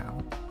moves right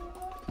now.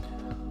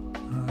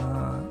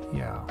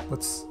 Yeah,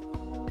 let's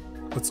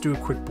do a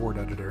quick board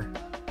editor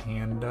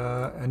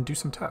and do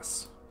some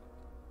tests.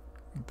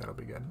 I think that'll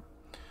be good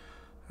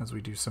as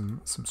we do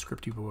some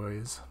scripty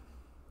boys.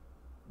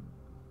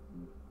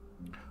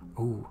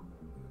 Ooh,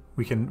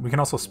 we can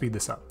also speed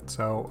this up.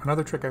 So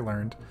another trick I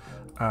learned,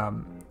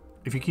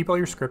 if you keep all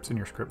your scripts in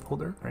your script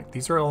folder, right?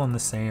 These are all in the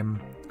same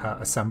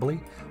assembly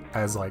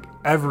as like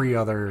every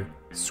other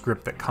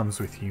script that comes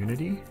with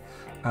Unity.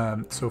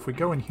 So if we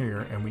go in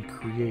here and we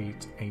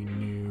create a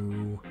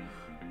new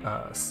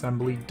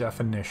assembly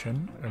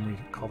definition, and we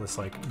call this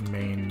like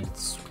main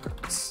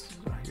scripts.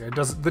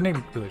 The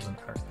name really doesn't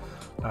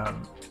matter.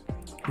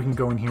 We can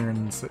go in here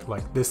and say,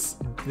 like this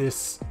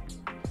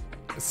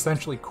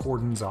essentially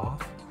cordons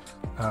off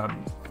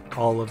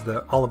all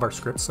of our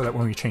scripts, so that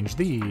when we change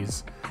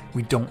these,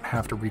 we don't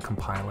have to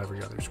recompile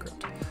every other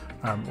script.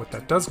 What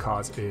that does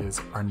cause is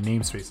our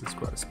namespaces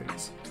go out of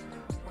space,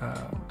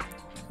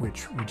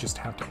 which we just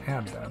have to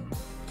add them.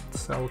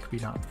 Cell could be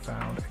not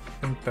found.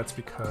 I think that's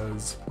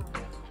because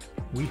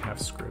we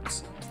have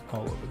scripts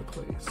all over the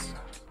place.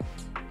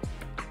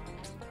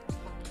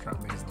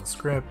 Drop these in the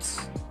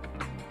scripts,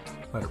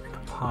 let it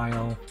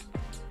recompile.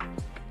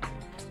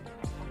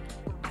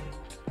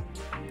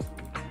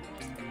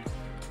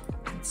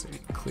 Let's see,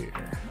 clear.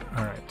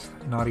 All right,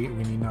 naughty.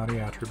 We need naughty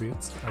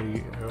attributes. I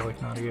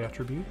like naughty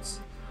attributes.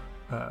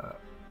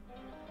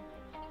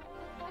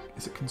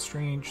 Is it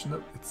constrained?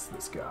 Nope, it's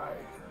this guy.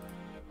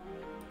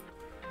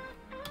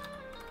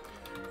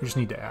 We just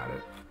need to add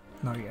it.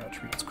 Naughty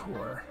attributes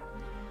core.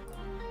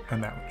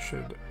 And that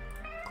should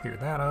clear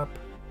that up.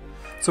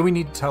 So we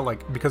need to tell,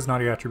 like, because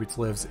naughty attributes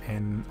lives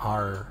in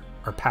our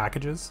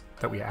packages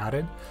that we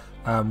added,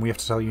 we have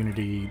to tell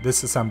Unity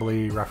this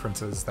assembly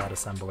references that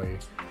assembly.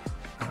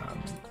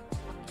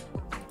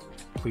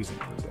 Please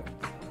include it.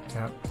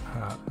 Yep.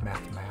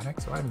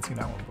 Mathematics. Oh, I haven't seen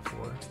that one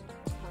before.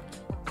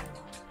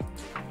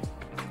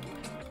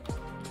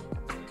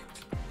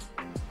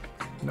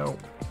 Nope.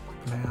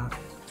 Math.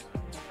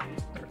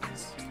 There it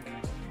is.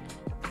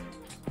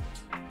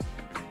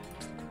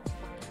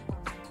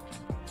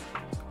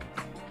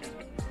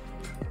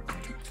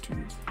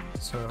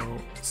 So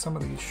some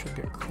of these should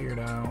get cleared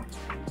out.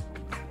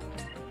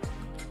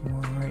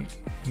 Why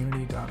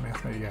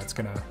Unity.mathematics? Yeah, it's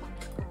gonna.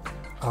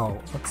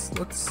 Oh, let's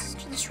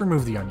just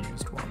remove the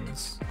unused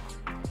ones,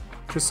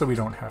 just so we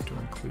don't have to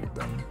include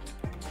them.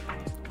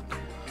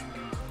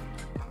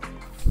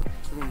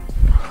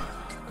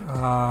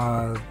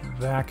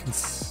 That can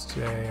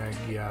stay,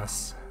 I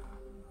guess.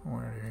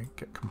 Where do you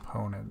get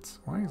components?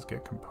 Why is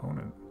get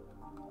component?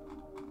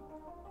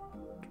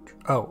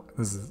 Oh,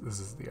 this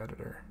is the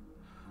editor.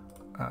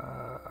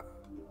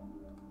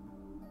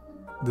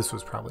 This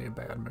was probably a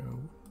bad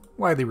move.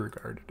 Widely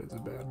regarded as a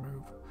bad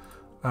move.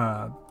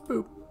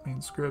 Boop. Main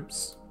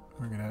scripts.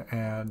 We're gonna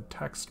add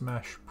Text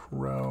Mesh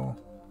Pro.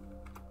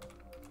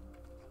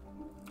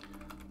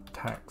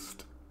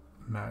 Text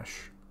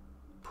Mesh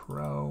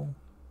Pro.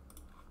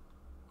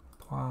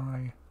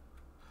 Apply.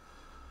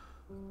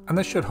 And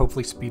this should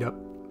hopefully speed up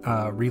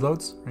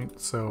reloads, right?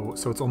 So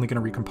it's only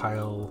going to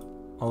recompile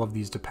all of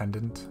these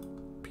dependent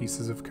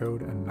pieces of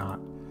code and not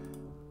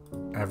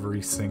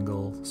every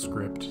single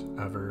script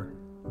ever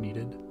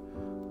needed.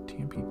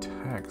 TMP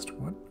text.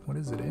 What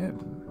is it in?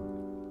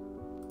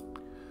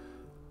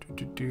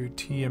 Do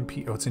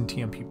TMP. Oh, it's in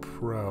TMP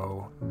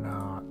Pro,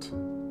 not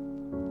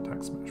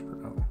Text Mesh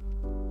Pro.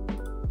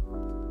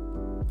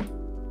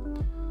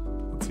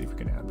 Let's see if we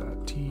can add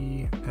that.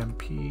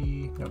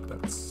 TMP. Nope,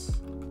 that's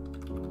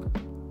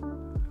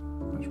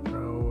Mesh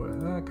Pro.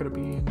 Could it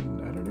be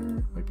in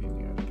editor? Might be in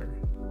the editor.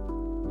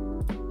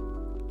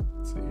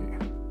 Let's see.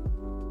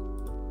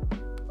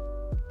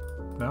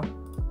 No?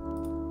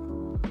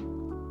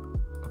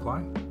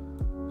 Apply?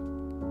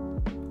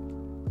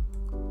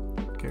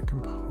 Get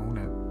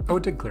component. Oh,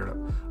 it did clear it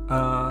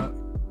up.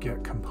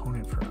 Get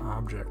component for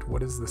object.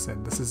 What is this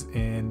in? This is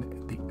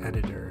in the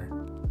editor.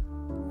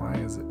 Why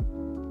is it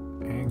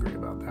angry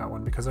about that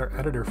one? Because our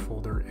editor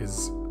folder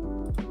is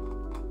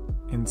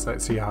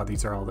inside. See how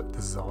these are all,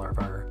 this is all of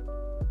our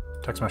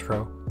Text Mesh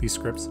Pro, these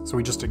scripts. So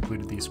we just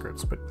included these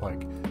scripts, but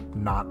like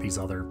not these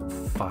other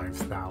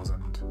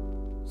 5,000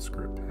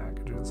 script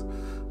packages.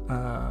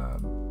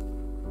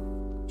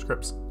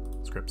 Scripts.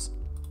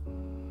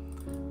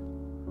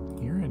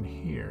 You're in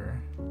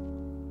here.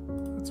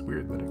 It's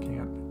weird that I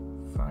can't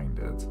find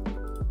it.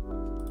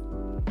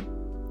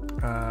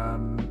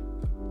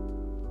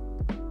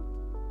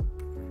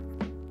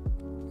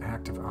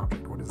 Active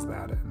object, what is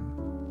that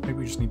in? Maybe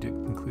we just need to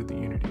include the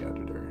Unity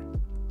editor.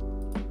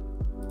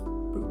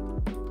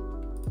 Boop.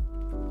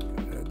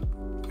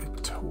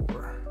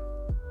 Editor.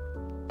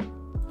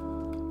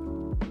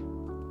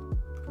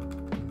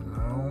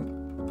 No.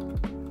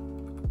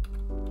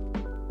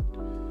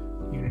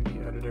 Unity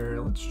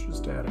editor, let's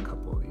just add a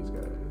couple of these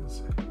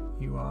guys.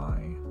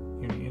 UI,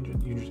 Unity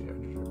engine, Unity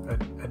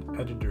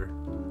editor.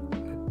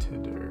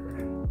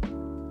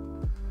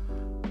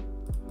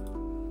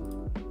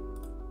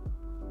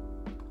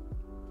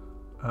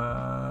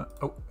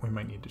 Oh, we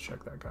might need to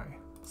check that guy.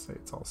 Say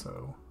it's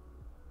also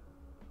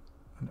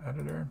an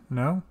editor.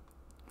 No?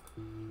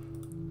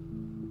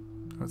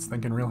 I was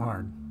thinking real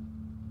hard.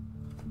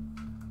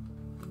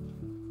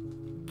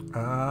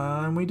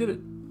 And we did it.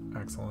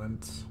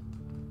 Excellent.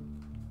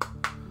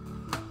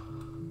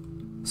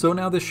 So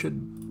now this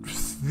should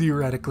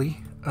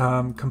theoretically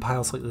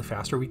compile slightly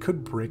faster. We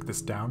could break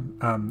this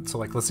down. So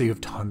like, let's say you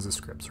have tons of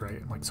scripts,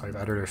 right? Like, so I have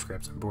editor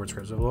scripts and board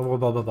scripts, blah, blah,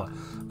 blah, blah, blah.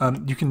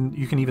 You can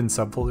even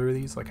subfolder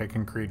these. Like I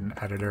can create an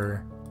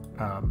editor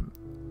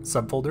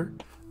subfolder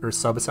or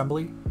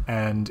subassembly.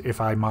 And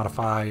if I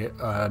modify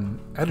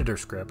an editor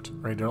script,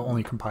 right, it'll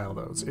only compile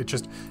those. It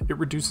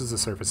reduces the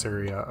surface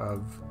area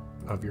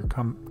of your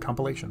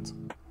compilations.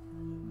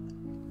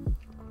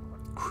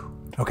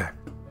 Okay.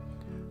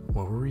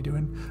 What were we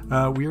doing?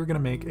 We were going to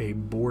make a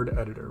board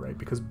editor, right?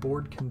 Because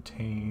board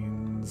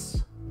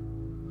contains...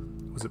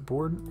 Was it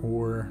board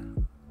or...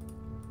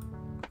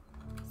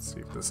 Let's see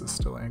if this is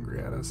still angry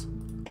at us.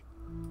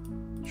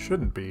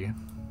 Shouldn't be.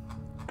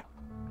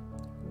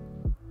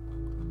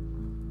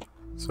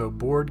 So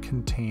board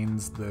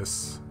contains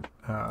this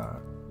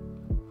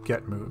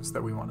get moves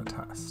that we want to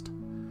test.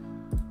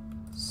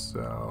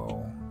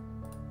 So...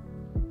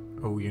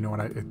 Oh, you know what?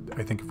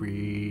 I think if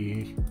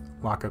we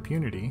lock up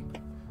Unity...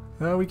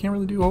 we can't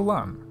really do a whole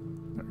lot.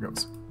 There it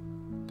goes.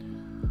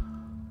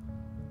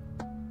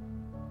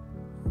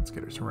 Let's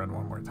get her to run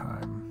one more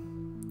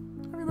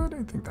time. I mean,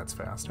 I think that's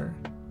faster.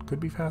 Could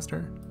be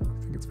faster.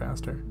 I think it's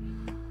faster.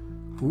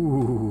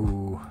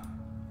 Ooh.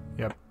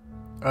 Yep.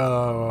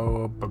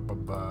 Oh,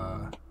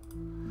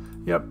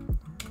 yep,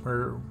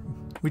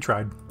 we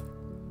tried.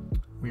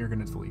 We are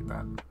going to delete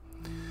that.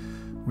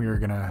 We are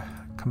going to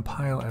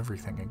compile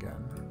everything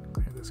again.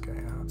 Clear this guy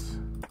out.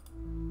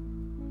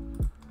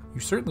 You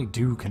certainly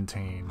do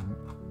contain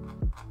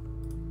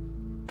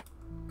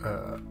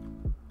a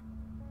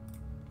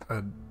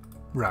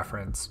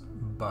reference,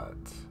 but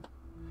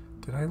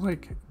did I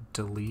like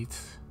delete?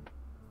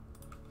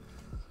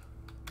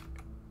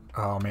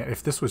 Oh man,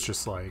 if this was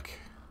just like,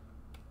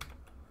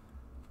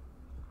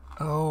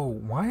 oh,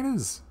 why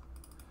does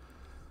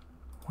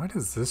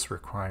this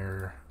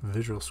require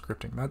visual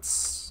scripting?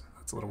 That's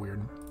a little weird.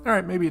 All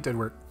right, maybe it did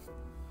work.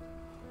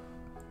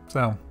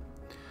 So,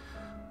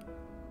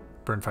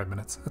 burn 5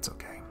 minutes. That's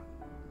okay.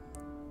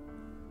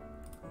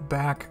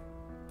 Back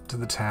to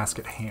the task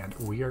at hand.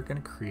 We are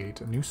going to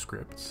create a new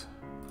script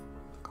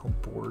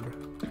called Board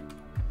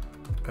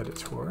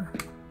Editor.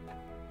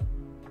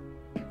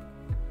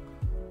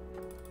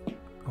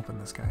 Open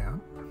this guy up.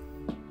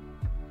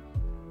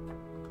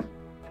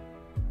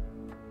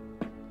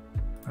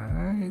 All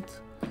right.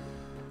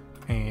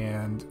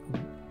 And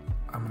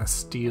I'm gonna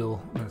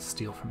steal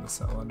from the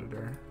cell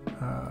editor.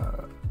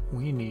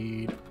 We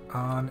need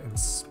on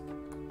inspector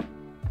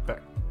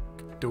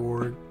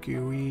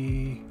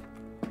GUI.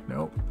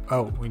 Nope.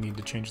 Oh, we need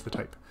to change the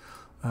type.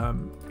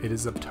 It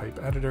is a type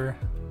editor,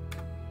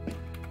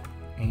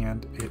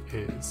 and it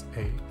is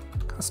a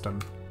custom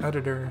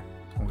editor.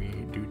 We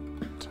do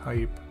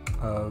type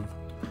of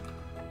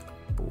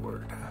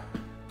board.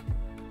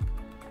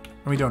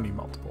 And we don't need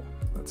multiple.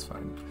 That's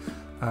fine.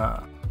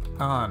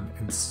 On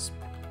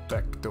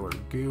inspector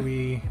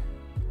GUI,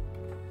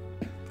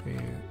 we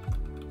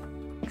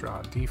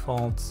draw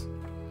defaults.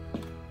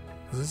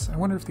 I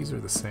wonder if these are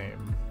the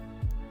same.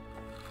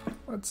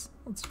 Let's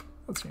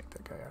yank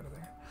that guy out of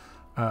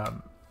there.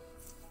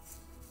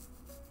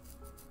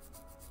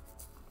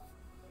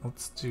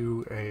 Let's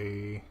do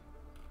a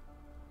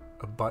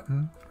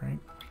button, right?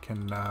 We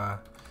can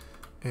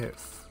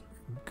if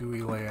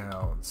GUI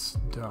layouts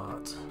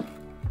dot.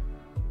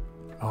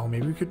 Oh,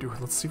 maybe we could do.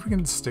 Let's see if we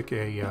can stick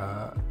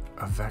a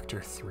vector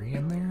 3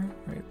 in there.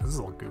 Right, this is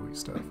all GUI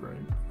stuff, right?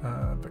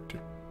 Vector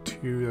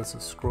 2. That's a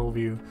scroll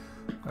view.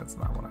 That's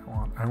not what I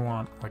want. I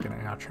want like an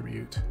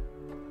attribute.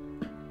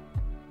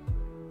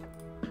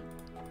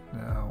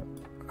 Now,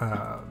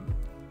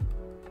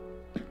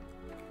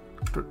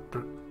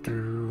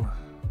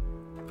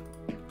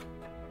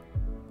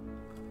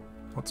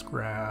 let's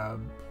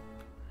grab.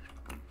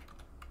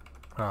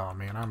 Oh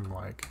man, I'm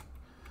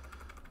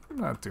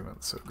not doing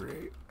so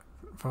great.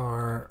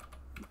 Var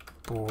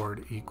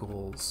board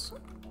equals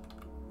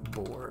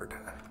board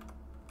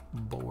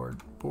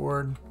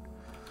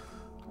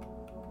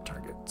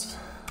target.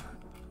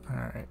 All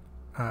right.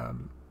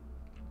 And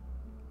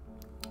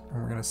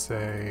we're gonna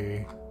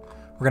say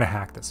we're gonna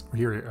hack this.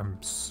 Here, I'm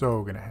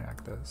so gonna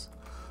hack this.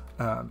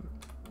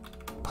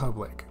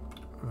 Public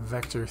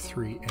vector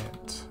 3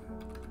 int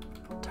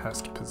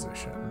test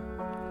position.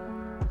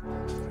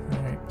 All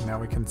right. Now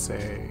we can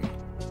say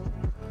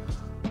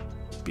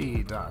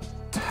b dot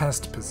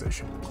test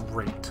position.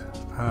 Great.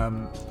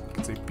 We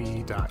can say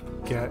b dot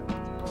get.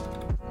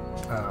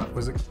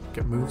 Was it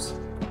get moves?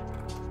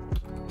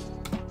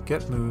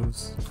 Get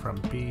moves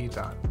from b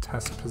dot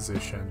test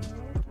position.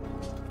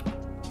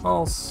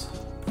 False.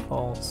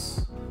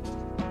 False.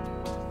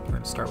 We're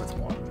gonna start with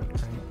 1.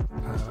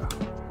 Right?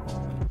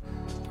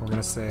 We're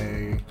gonna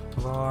say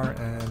var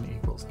n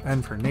equals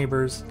n for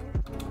neighbors.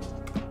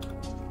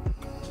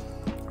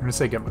 We're gonna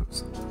say get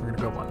moves. We're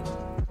gonna go 1,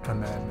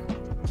 and then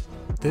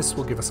this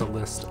will give us a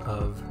list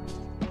of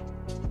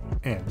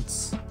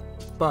ints,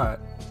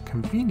 but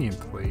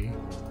conveniently,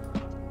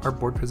 our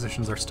board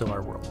positions are still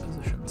our world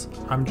positions.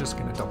 I'm just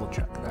going to double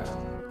check that.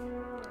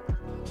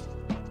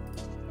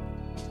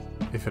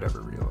 If it ever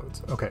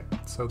reloads. Okay,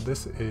 so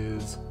this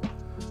is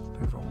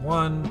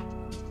 1.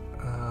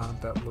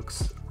 That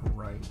looks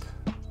right.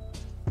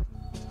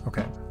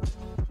 Okay,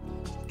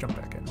 jump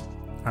back in.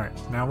 All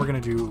right, now we're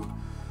going to do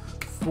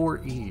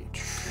for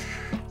each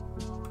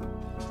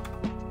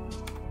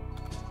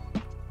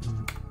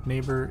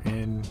neighbor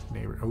in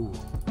neighbor. Oh,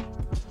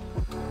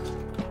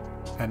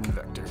 and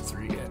vector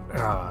 3 in.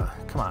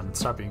 Come on,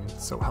 stop being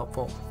so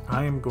helpful.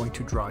 I am going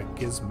to draw a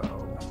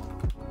gizmo.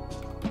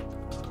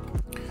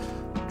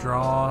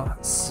 Draw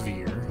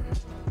sphere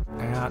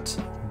at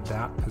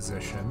that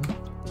position,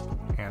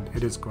 and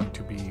it is going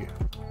to be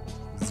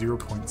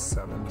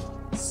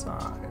 0.7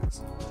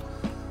 size.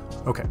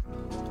 Okay,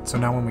 so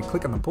now when we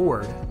click on the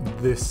board,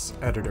 this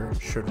editor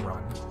should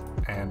run,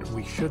 and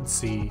we should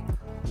see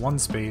one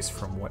space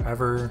from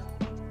whatever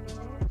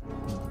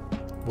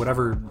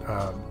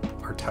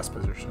our test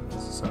position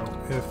is. So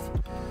if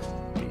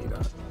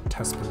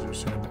b.test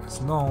position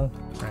is null,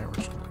 right, we're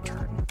just gonna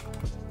return,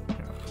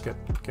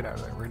 get out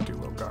of there. We're gonna do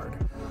low guard.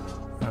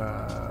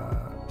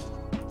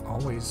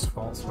 Always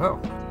false. Oh,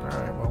 all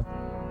right. Well,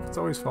 if it's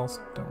always false,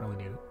 don't really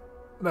need it.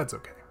 But that's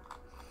okay.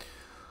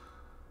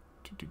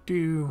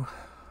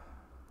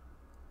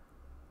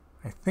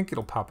 I think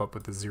it'll pop up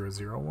with the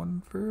 0,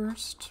 1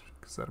 first,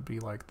 because that'll be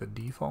like the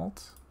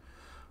default.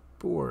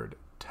 Board,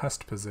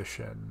 test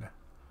position,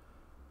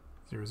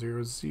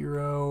 0,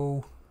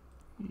 0,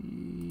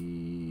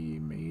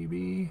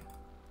 maybe.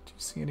 Do you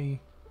see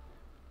any?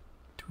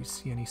 Do we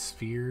see any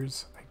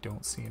spheres? I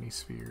don't see any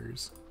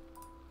spheres.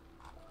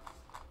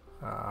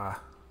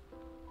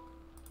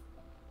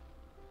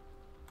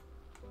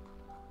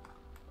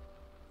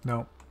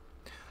 No.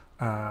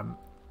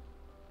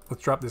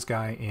 Let's drop this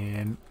guy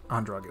in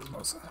Andhra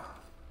Gizmos.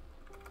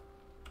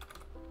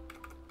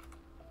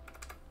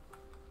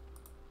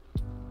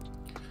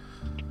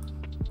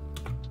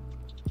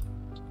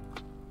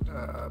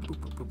 Boop,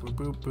 boop, boop, boop,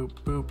 boop,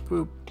 boop, boop,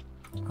 boop.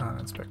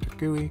 Unexpected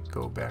GUI.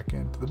 Go back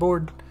into the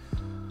board.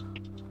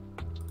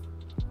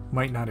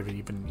 Might not have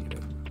even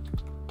needed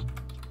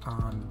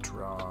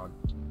Andhra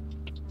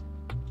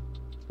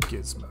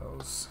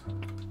Gizmos.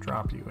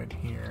 Drop you in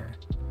here.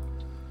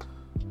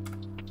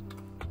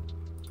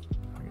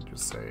 I can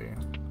just say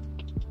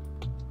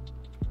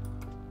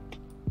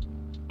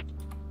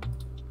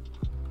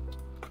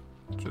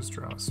just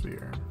draw a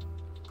sphere.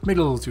 Made it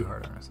a little too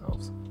hard on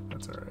ourselves.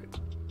 That's alright.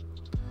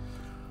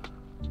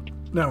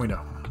 Now we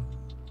know.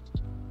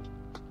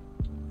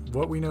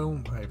 What we know,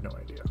 I have no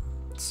idea.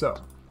 So,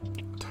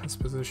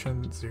 test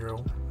position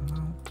 0.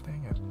 No,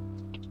 dang it.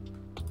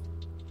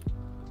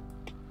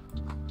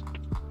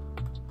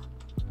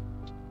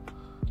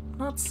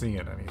 Not seeing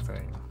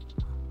anything.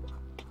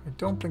 I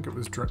don't think it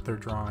was they're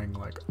drawing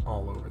like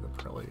all over the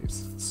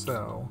place.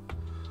 So,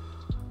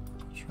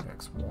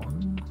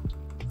 X1.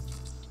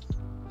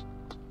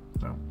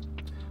 No.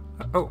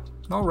 Oh,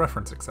 null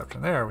reference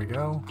exception. There we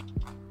go.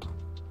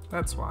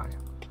 That's why.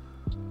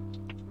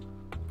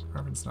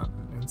 Reference not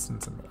an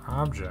instance of an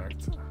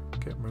object.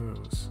 Get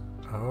moves.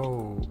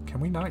 Oh, can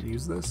we not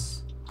use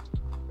this?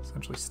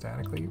 Essentially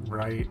statically?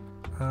 Right.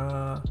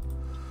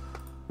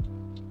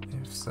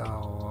 If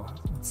cell,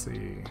 let's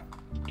see.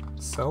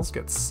 Cells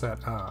get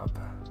set up.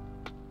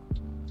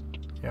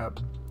 Yep.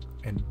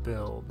 And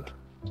build.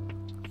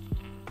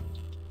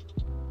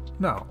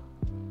 No.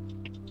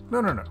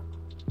 No, no, no.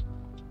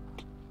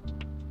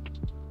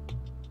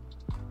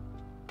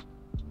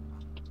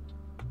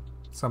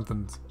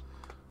 Something's...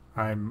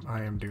 I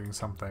am doing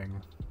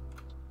something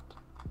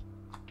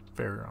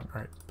very wrong.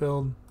 Alright,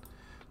 build.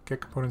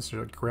 Get components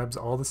to grabs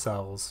all the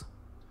cells.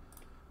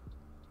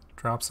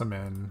 Drops them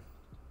in.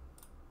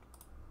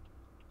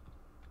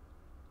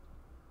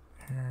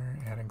 Here,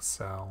 adding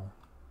cell.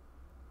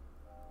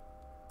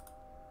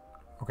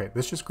 Okay,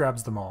 this just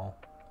grabs them all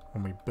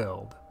when we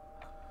build.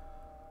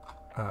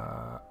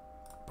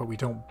 But we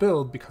don't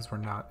build because we're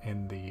not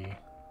in the...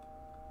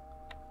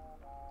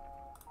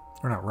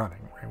 We're not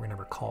running, right? We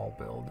never call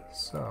build.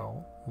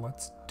 So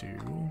let's do...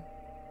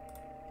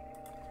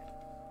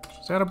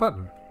 Just add a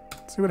button.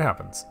 See what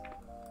happens.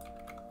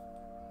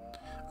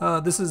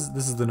 This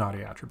is the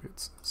naughty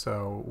attributes.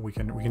 So we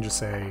can just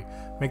say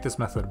make this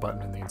method a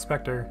button in the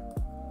inspector.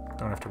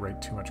 Don't have to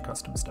write too much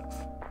custom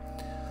stuff.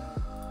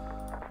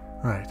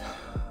 Right.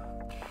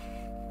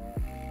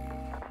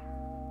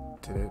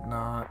 Did it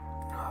not?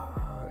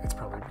 It's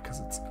probably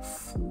because it's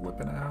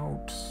flipping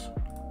out.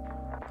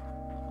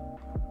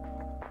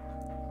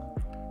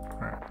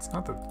 Alright, it's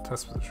not the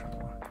test position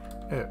one.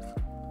 If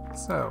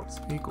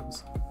cells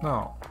equals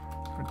null,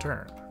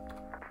 return.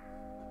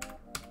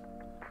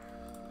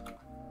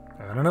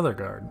 Add another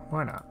guard.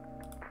 Why not?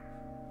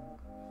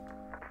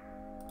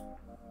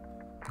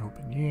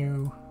 Open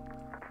you.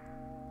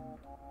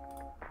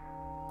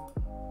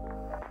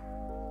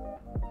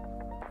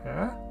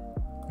 Yeah?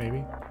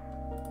 Maybe.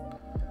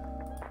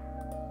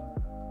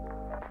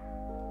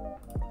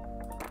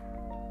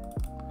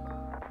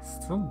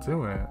 Still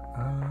doing it.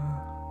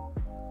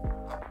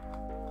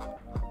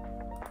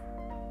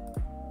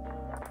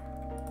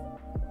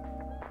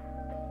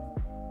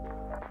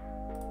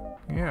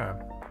 Yeah.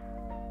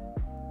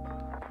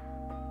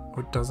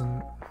 What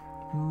doesn't...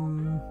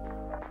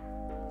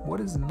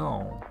 what is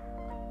null?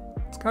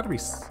 It's gotta be...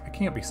 It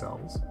can't be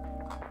cells.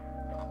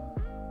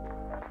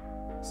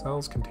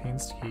 Cells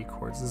contains key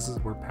chords. This is...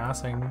 We're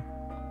passing...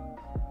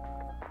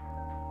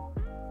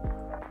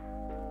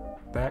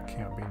 That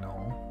can't be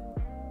null.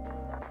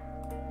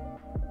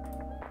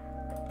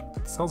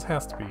 Cells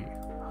has to be...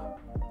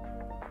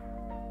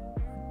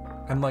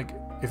 And like,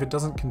 if it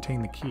doesn't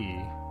contain the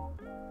key...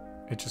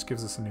 It just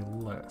gives us a new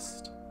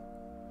list.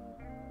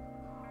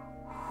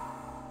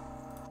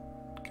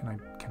 Can I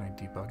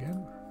debug it?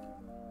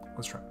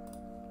 Let's try.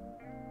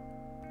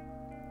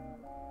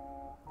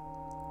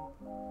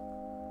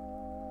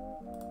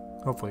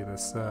 Hopefully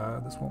this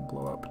this won't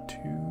blow up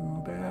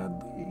too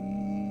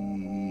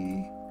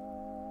badly.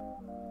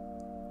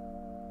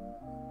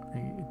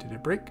 Did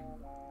it break?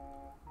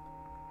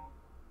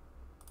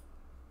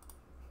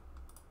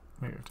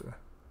 Maybe I have to.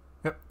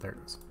 Yep, there it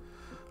is.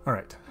 All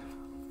right.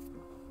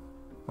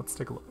 Let's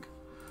take a look.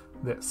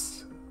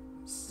 This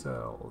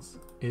cells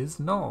is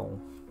null.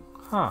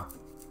 Huh.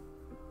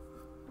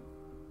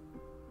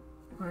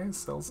 Why is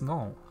cells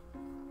null?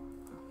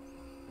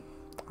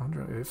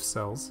 if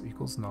cells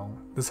equals null.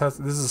 This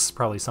is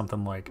probably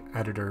something like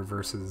editor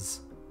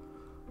versus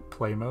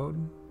play mode.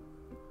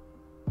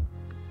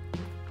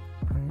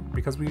 Right?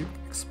 Because we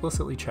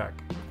explicitly check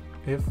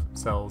if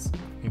cells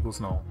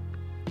equals null,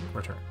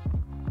 return.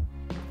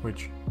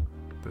 Which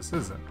this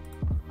isn't.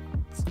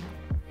 Let's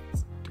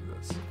do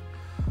this.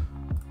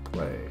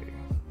 Play.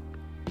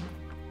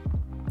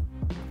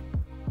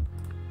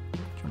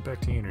 Jump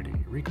back to Unity.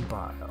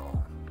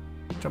 Recompile.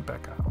 Jump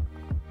back out.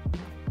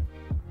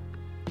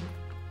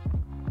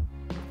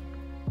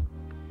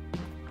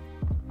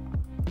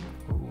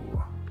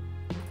 Ooh.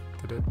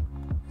 Did it?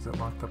 Is it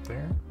locked up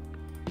there?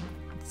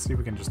 Let's see if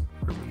we can just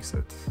release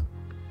it.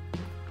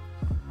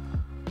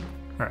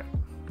 Alright,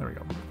 there we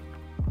go.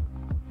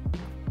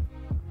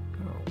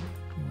 Oh,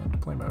 you went to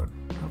play mode.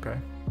 Okay.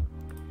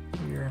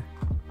 Here.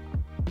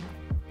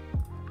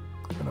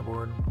 Click on the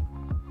board.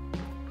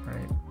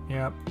 Right.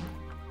 Yep.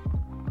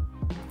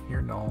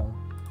 You're null.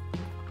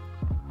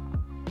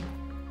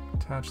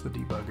 Attach the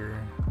debugger.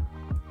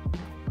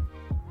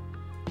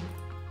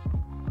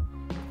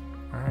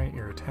 Alright,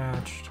 you're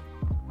attached.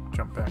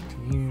 Jump back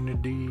to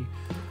Unity.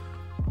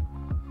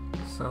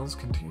 Cells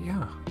continue.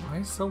 Yeah, why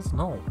is cells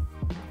null?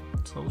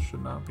 Cells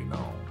should not be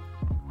null.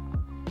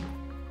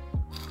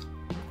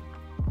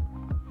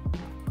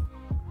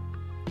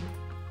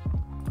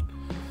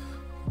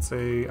 Let's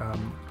say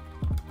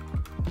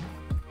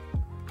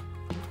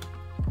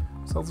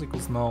cells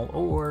equals null,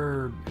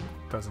 or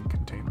it doesn't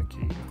contain the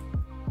key.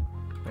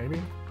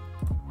 Maybe?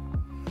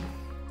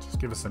 Just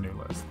give us a new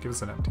list. Give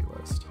us an empty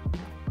list.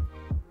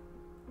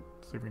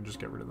 See if we can just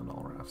get rid of the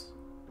null refs.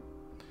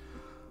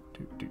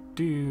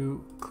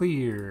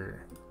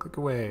 Clear. Click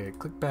away.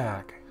 Click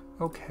back.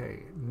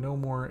 Okay, no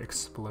more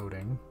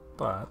exploding,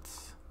 but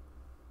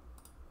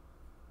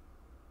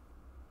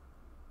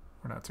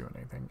we're not doing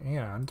anything.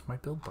 And my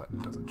build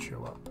button doesn't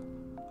show up.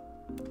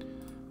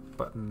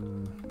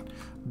 Button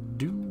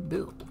do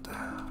build.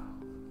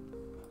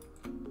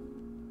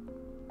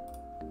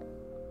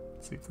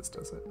 Let's see if this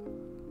does it.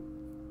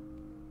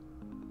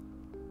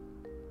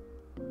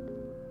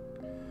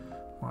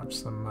 Watch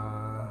some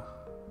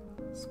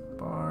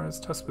bars,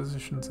 test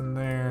positions in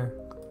there.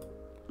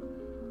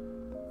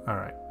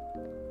 Alright.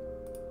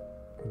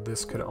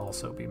 This could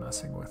also be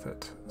messing with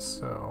it,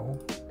 so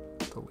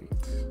delete.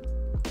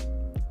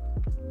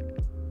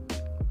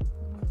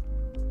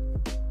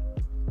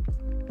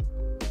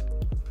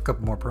 A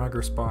couple more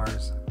progress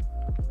bars.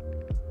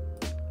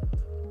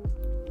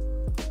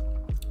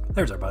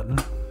 There's our button.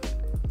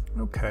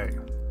 Okay.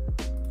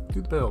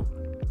 Do the build.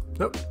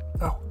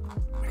 Oh,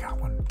 we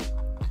got one.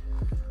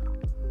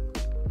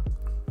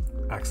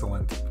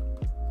 Excellent.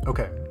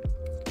 Okay.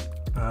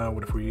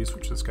 What if we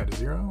switch this guy to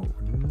 0?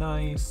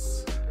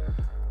 Nice.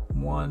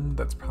 1,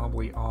 that's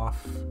probably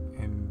off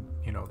in,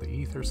 you know, the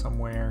ether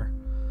somewhere.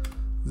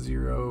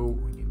 0,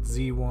 we need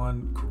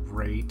Z1.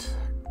 Great.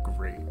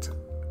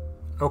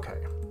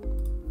 Okay.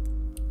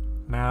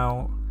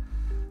 Now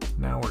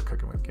we're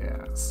cooking with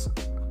gas.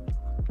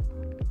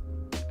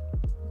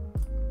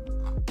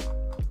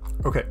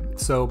 Okay,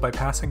 so by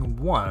passing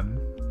 1,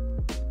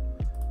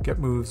 get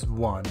moves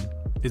 1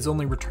 is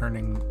only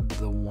returning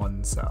the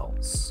 1 cell.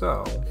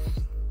 So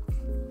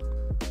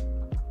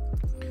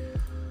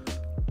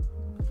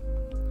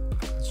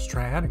let's just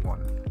try adding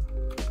 1.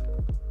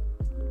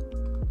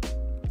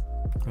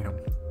 You know,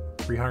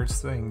 3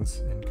 hardest things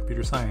in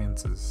computer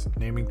science is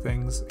naming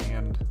things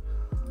and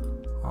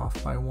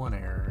off by 1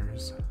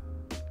 errors.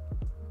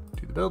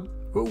 Do the build.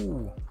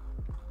 Ooh.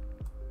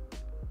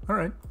 All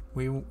right,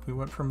 we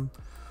went from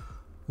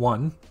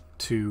 1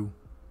 to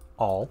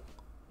all.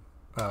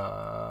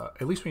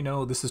 At least we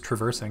know this is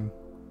traversing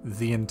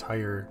the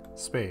entire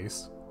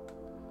space.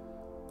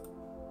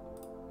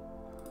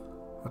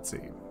 Let's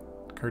see.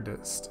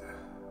 Curdist.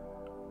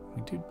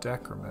 We do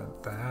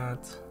decrement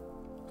that.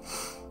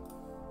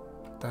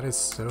 That is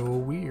so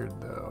weird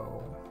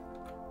though.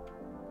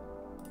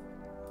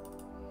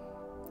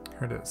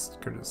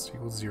 Curdist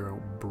equals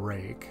 0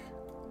 break.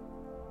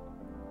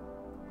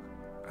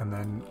 And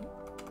then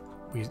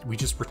we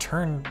just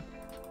return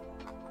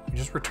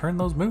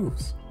those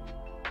moves.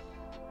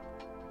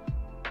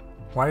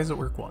 Why does it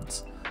work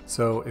once?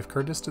 So if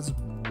Curdist is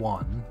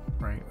 1,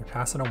 right, we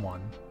pass it a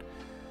 1,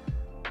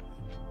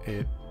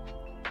 it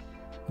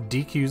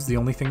DQs the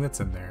only thing that's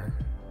in there,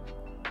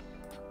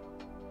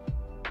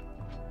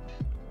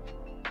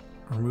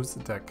 removes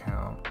the deck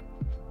count,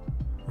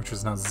 which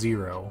is now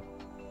 0,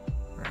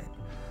 right?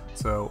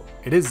 So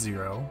it is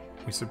 0,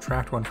 we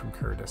subtract 1 from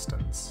cur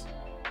distance,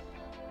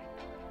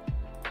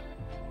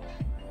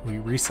 we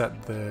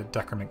reset the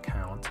decrement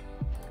count,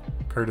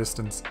 cur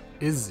distance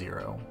is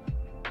 0,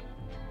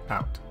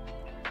 out.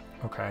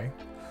 Okay.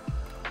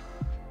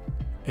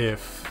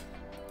 If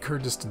cur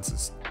distance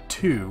is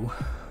 2,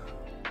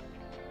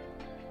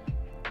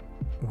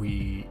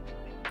 we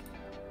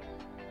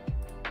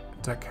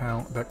deck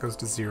count, that goes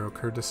to 0,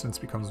 cur distance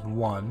becomes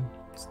 1.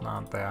 It's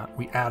not that.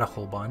 We add a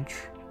whole bunch.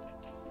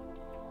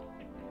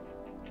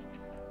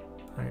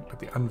 Right, but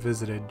the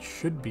unvisited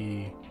should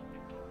be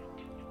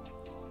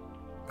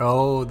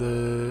Oh,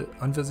 the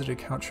unvisited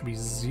count should be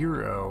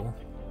 0.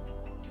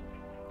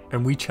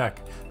 And we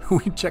check.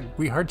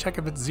 We hard check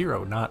if it's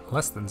 0, not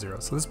less than 0.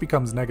 So this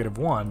becomes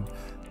 -1.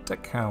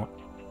 That count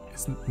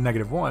is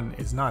 -1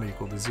 is not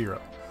equal to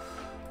 0.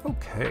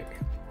 Okay.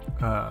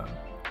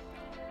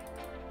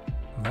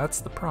 That's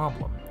the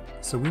problem.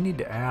 So we need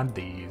to add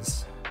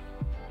these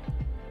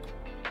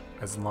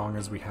as long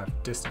as we have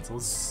distance.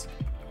 Let's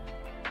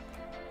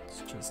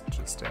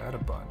just add a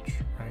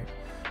bunch, right?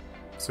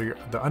 So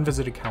the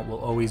unvisited count will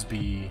always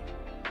be,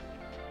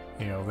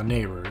 you know, the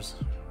neighbors.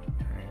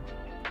 Right?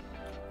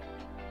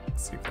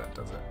 Let's see if that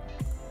does it.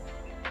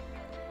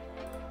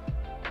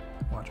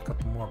 Watch a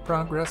couple more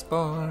progress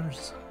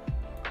bars.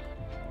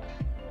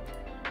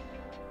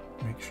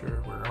 Make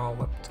sure we're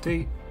all up to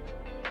date.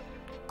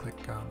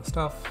 Click on the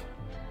stuff.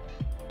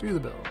 Do the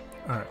build.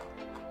 All right.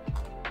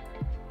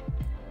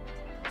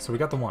 So we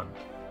got the 1.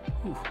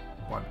 Ooh,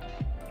 1.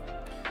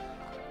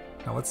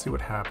 Now let's see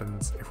what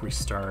happens if we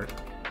start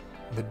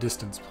the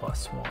distance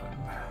 +1.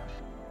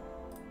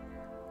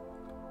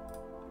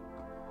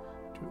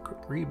 Do a quick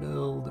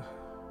rebuild.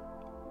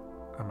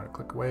 I'm gonna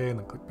click away and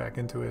then click back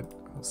into it.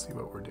 We'll see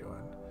what we're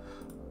doing.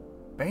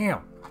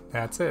 Bam!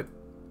 That's it.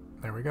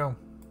 There we go.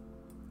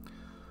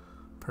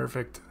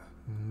 Perfect.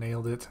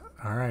 Nailed it.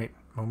 All right,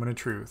 moment of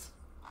truth.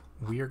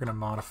 We are gonna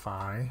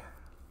modify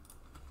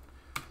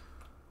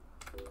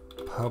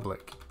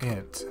public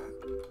int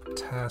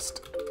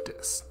test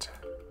dist.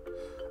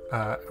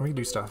 And we can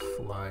do stuff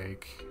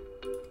like,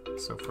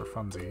 so for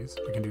funsies,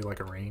 we can do like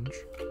a range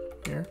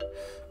here.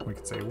 We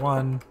can say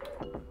 1,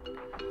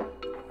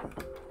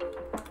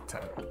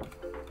 10.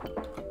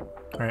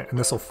 All right, and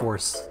this will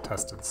force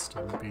test dist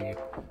to be,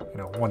 you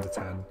know, 1 to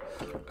 10.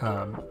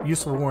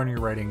 Useful when you're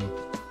writing,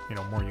 you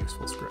know, more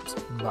useful scripts,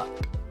 but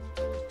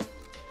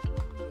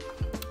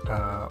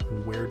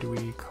where do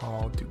we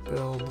call do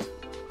build?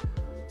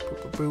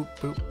 Boop, boop,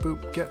 boop, boop,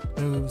 boop, get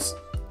moves,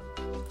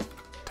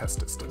 test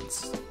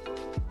distance.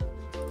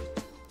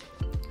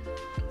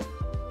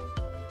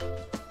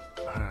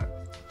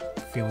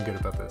 Feeling good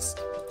about this,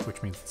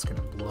 which means it's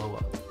gonna blow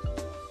up.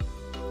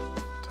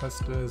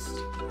 Test dist.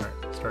 All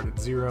right, start at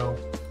 0,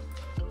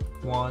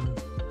 1.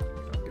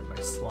 Get my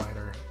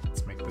slider.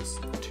 Let's make this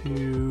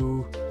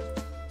 2.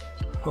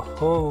 Ho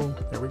ho!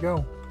 There we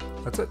go.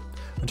 That's it.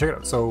 And check it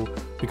out. So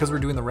because we're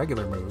doing the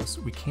regular moves,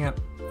 we can't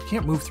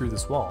move through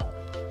this wall.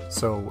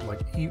 So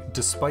like,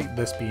 despite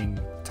this being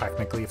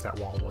technically, if that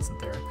wall wasn't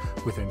there,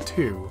 within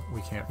 2,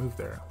 we can't move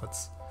there.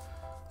 Let's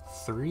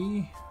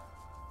 3.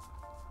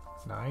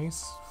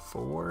 Nice.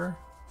 4,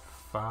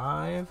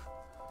 5.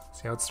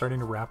 See how it's starting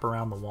to wrap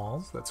around the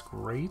walls? That's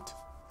great.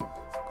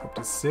 Up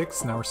to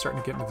 6. Now we're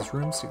starting to get into this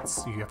room. So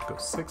you have to go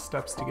 6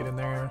 steps to get in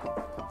there.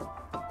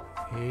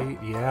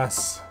 8.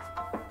 Yes.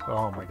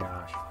 Oh my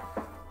gosh.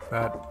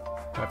 That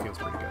feels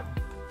pretty good.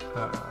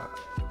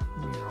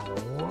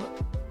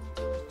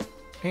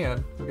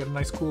 And we got a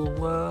nice cool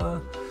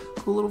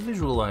little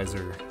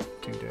visualizer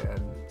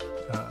doodad.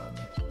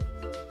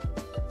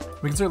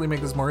 We can certainly make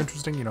this more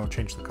interesting, you know,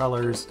 change the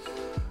colors,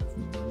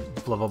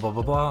 blah blah blah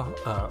blah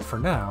blah. For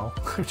now,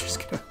 I'm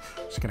just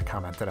gonna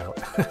comment it out.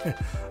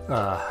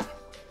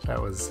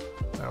 That was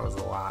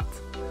a lot.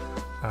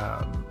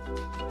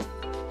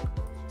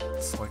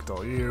 Select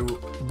all you,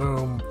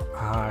 boom,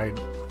 hide.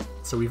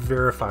 So we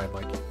verified,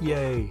 like,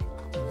 yay,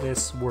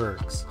 this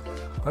works.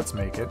 Let's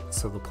make it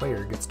so the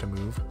player gets to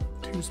move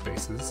 2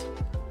 spaces,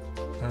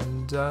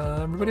 and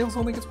everybody else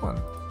only gets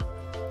 1.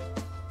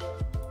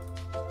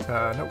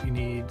 No, we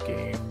need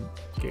game.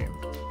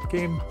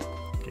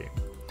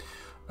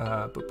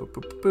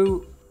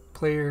 Boop.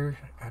 Player,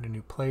 add a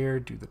new player,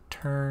 do the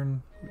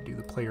turn. We do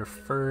the player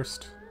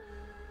first.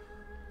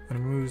 And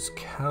it moves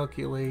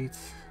calculate,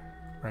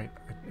 right?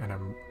 And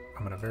I'm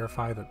gonna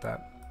verify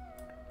that.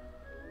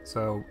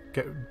 So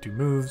do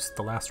moves.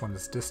 The last one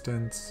is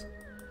distance.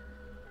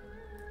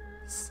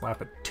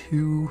 Slap a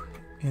 2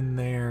 in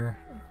there.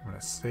 I'm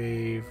gonna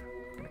save.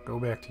 I'm gonna go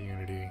back to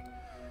Unity.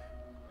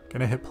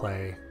 Gonna hit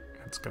play.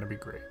 It's gonna be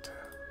great.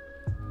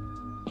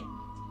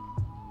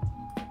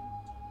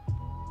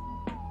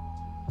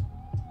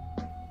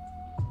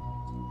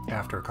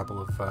 After a couple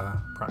of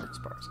progress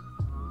bars.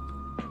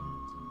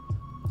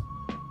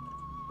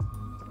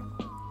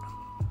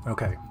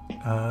 Okay,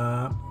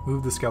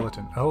 move the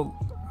skeleton. Oh,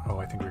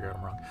 I think we got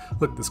him wrong.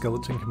 Look, the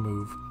skeleton can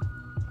move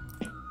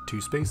 2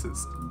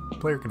 spaces. The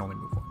player can only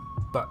move 1,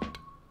 but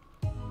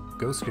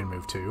Ghost can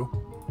move 2.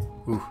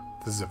 Ooh,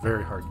 this is a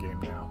very hard game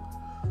now.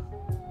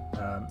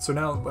 So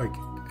now, like,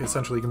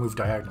 essentially you can move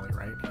diagonally,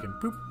 right? You can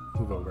boop,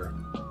 move over.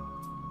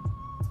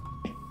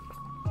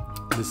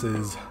 This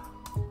is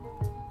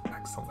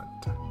excellent.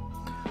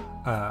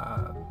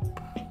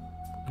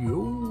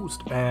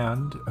 Ghost,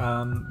 and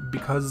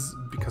because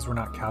we're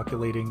not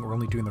calculating, we're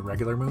only doing the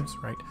regular moves,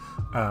 right?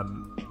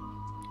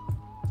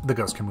 The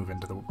ghost can move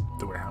into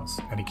the warehouse,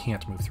 and he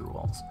can't move through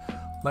walls.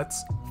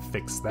 Let's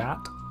fix that.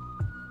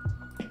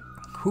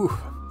 Whew,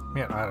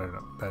 man, I don't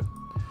know,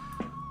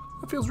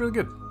 that feels really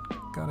good.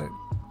 Got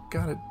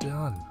it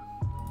done.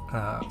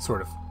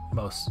 Sort of,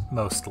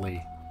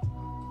 mostly.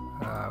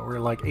 We're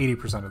like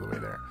 80% of the way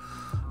there.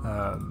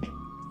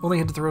 Only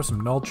had to throw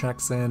some null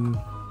checks in,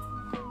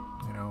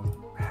 you know,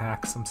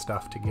 hack some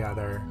stuff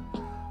together,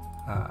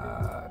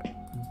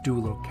 do a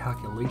little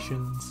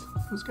calculations.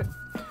 It was good.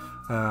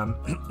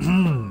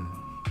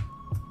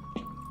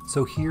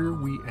 So here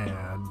we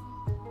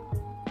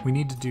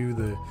need to do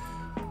the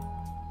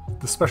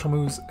special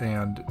moves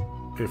and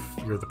if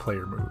you're the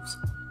player moves.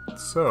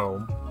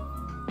 So,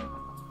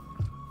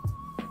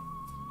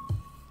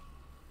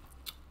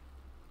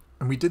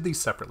 and we did these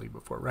separately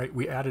before, right?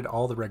 We added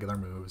all the regular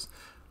moves,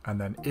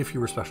 and then if you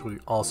were special, we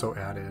also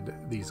added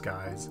these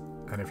guys,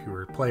 and if you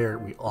were a player,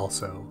 we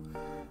also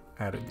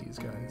added these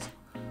guys.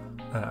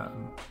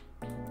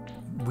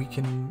 We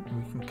can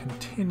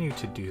continue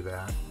to do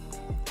that.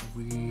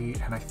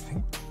 And I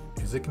think,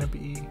 is it going to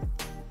be?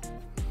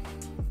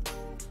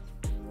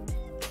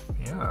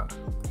 Yeah.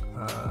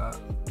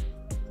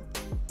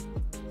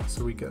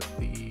 So we get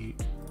the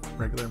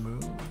regular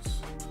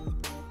moves.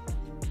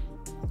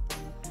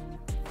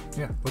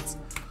 Yeah,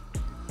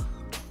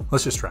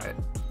 let's just try it.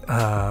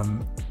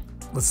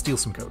 Let's steal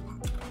some code.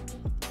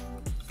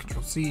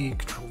 Control C,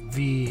 Control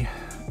V.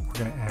 We're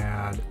gonna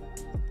add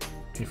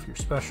if you're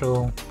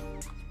special.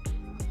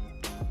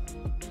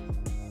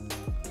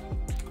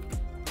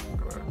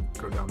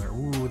 Go down there.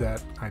 Ooh,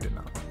 that I did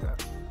not like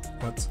that.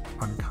 Let's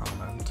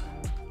uncomment.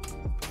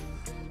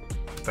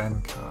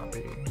 Then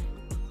copy.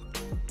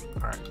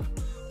 All right.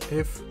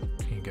 If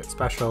you get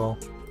special,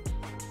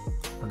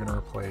 we're gonna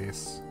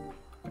replace.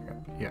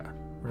 Yeah,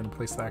 we're gonna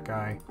place that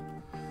guy.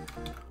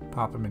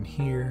 Pop him in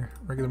here.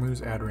 Regular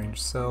moves, add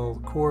range, cell,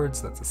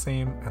 chords. That's the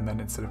same. And then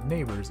instead of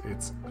neighbors,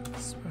 it's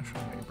special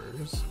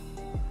neighbors.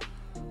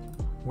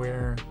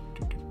 Where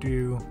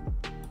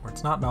where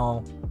it's not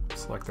null,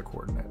 select the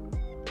coordinate.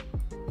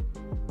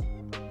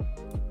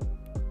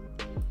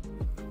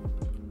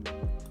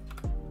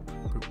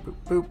 Boop, boop,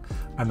 boop.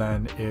 And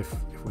then if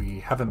we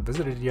haven't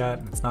visited yet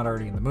and it's not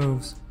already in the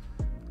moves,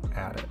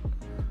 add it.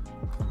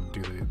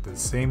 Do the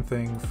same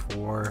thing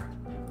for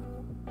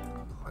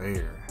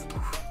player.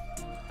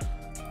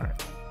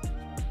 Alright.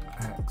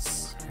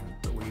 X.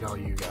 And delete all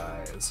you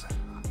guys.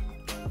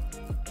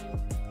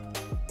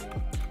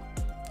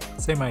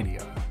 Same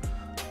idea.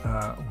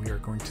 We are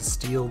going to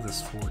steal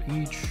this for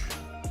each.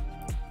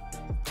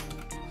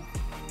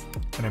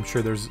 And I'm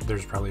sure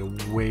there's probably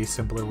a way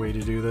simpler way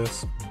to do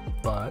this,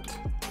 but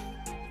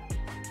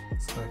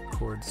select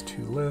chords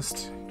to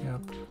list.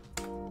 Yep.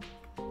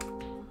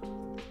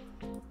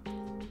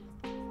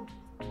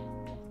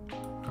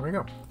 There we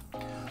go.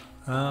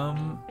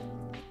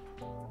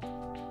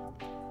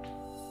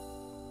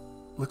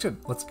 Looks good.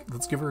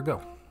 Let's give her a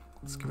go.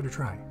 Let's give it a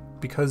try.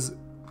 Because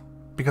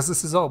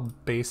this is all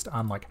based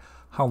on like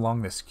how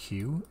long this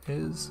queue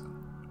is.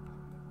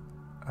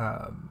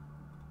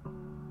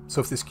 So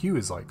if this queue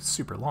is like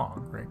super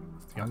long, right?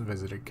 The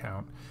unvisited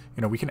count,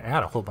 you know, we can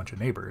add a whole bunch of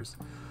neighbors,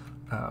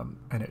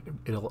 and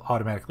it'll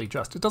automatically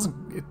adjust.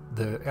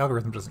 The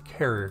algorithm doesn't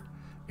care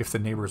if the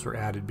neighbors were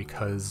added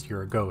because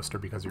you're a ghost or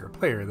because you're a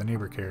player.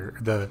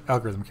 The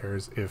algorithm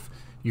cares if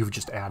you've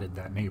just added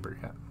that neighbor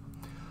yet.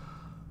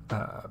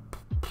 I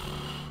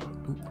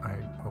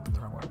opened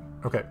the wrong one.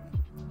 Okay.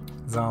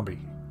 Zombie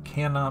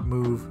cannot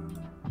move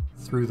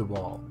through the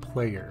wall.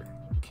 Player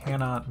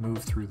cannot move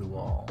through the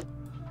wall.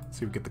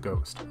 So we get the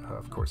ghost.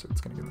 Of course,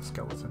 it's going to get the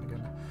skeleton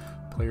again.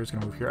 Player's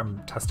going to move here.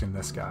 I'm testing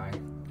this guy.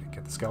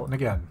 Get the skeleton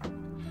again.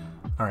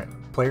 All right,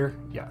 player.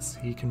 Yes,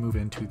 he can move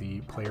into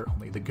the player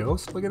only. The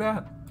ghost. Look at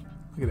that.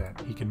 Look at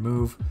that. He can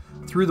move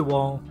through the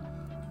wall.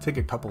 Take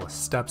a couple of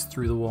steps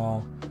through the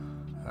wall.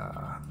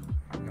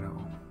 You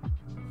know,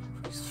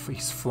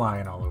 he's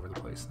flying all over the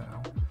place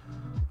now.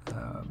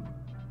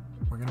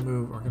 We're gonna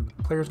move.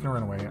 The player's gonna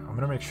run away. I'm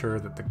gonna make sure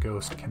that the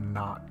ghost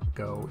cannot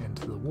go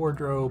into the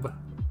wardrobe.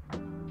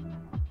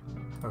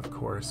 Of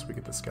course, we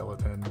get the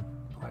skeleton.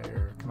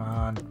 Player, come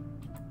on.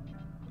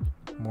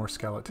 More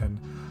skeleton.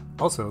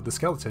 Also, the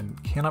skeleton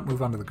cannot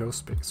move onto the ghost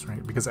space,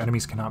 right? Because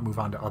enemies cannot move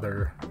onto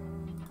other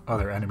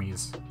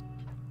enemies.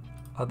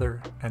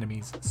 Other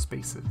enemies'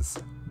 spaces.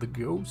 The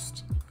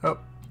ghost. Oh,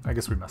 I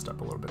guess we messed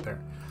up a little bit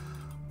there.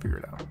 Figure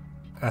it out.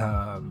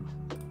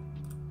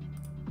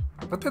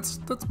 But that's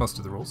most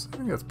of the rules. I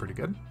think that's pretty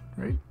good,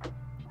 right?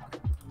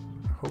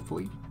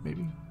 Hopefully,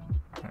 maybe.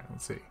 All right,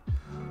 let's see.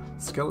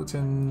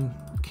 Skeleton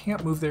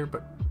can't move there,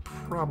 but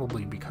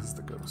probably because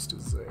the ghost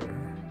is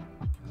there.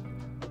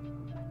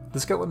 The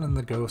skeleton and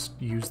the ghost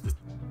use the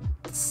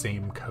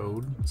same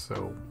code,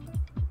 so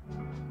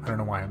I don't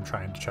know why I'm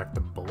trying to check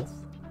them both.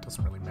 It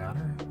doesn't really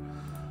matter.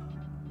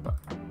 But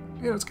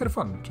yeah, it's kind of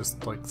fun,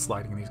 just like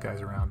sliding these guys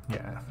around.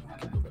 Yeah, we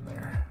can move in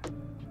there.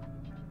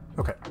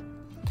 Okay.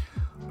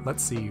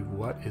 Let's see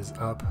what is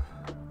up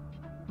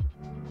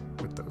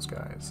with those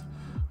guys.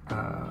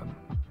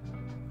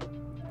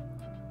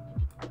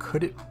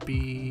 Could it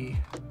be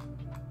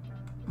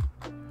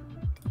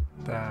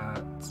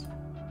that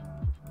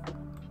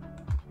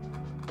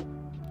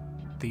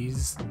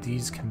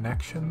these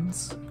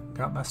connections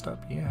got messed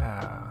up?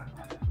 Yeah.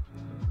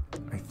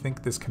 I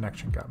think this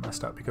connection got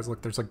messed up because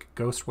look, there's like a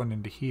ghost one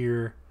into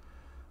here.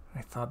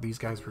 I thought these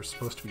guys were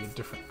supposed to be a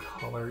different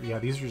color. Yeah,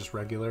 these are just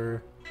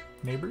regular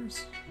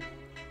neighbors.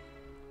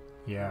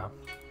 Yeah,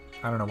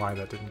 I don't know why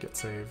that didn't get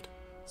saved.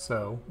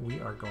 So we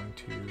are going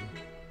to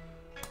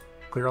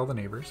clear all the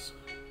neighbors.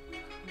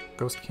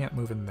 Ghost can't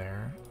move in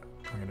there.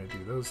 I'm going to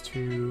do those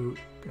two.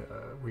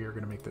 We are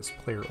going to make this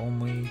player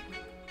only.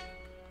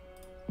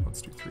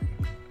 Let's do 3.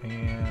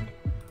 And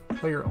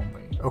player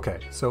only. Okay,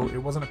 so it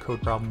wasn't a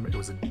code problem, it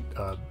was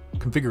a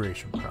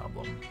configuration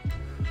problem.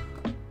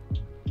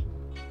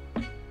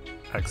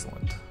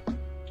 Excellent.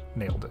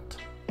 Nailed it.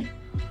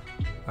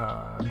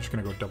 I'm just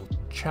going to go double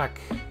check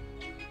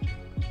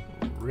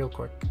real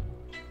quick.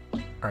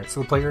 Alright,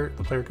 so the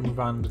player can move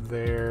on to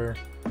there.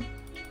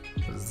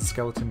 The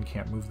skeleton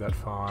can't move that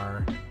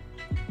far.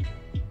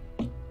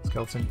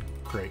 Skeleton,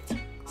 great.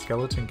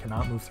 Skeleton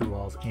cannot move through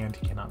walls, and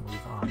he cannot move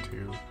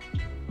onto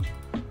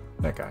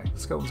that guy.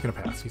 Skeleton's gonna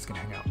pass. He's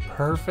gonna hang out.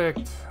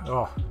 Perfect.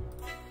 Oh,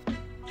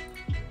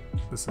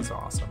 this is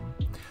awesome.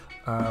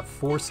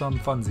 For some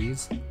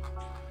funsies,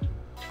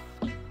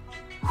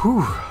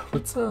 whew.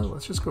 Let's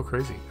just go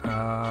crazy.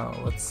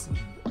 Let's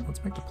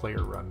make the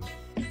player run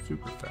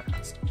super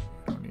fast.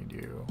 We don't need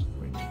you.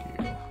 We need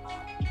you.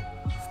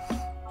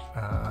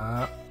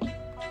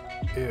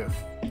 If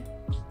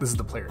this is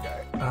the player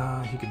guy,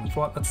 he can move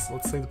what?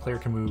 Let's say the player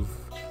can move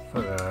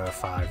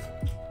 5.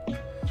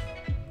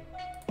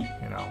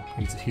 You know,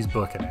 he's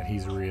booking it.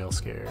 He's real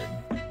scared.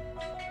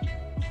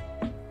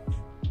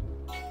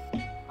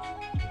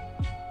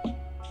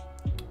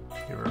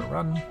 Give her a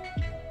run.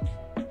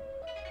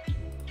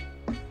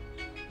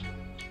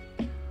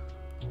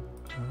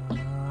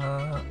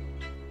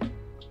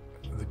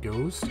 The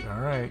ghost. All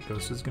right,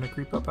 ghost is gonna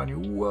creep up on you.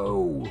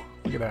 Whoa!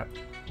 Look at that.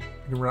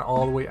 You can run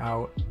all the way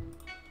out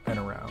and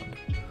around.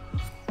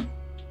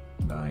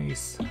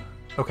 Nice.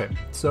 Okay,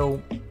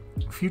 so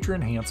future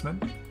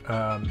enhancement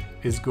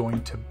is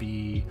going to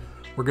be,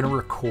 we're going to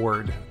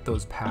record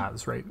those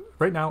paths, right?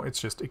 Right now,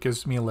 it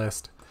gives me a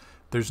list.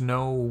 There's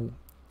no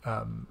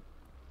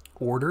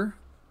order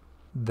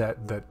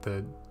that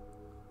the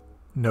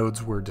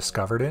nodes were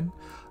discovered in,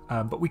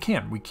 but we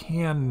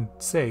can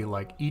say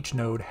like each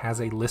node has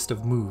a list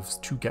of moves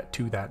to get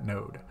to that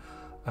node.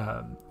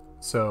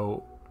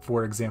 So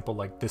for example,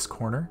 like this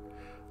corner,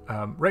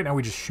 right now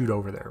we just shoot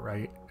over there,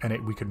 right?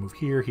 And we could move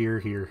here, here,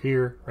 here,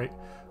 here, right?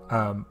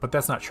 But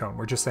that's not shown.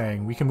 We're just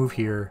saying we can move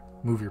here,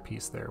 move your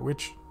piece there,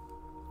 which,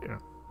 you know,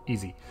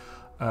 easy.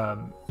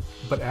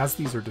 But as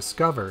these are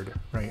discovered,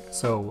 right?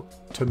 So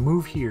to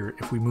move here,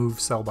 if we move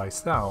cell by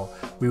cell,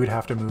 we would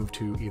have to move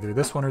to either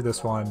this one or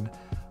this one,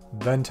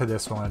 then to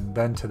this one,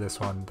 then to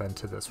this one, then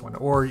to this one.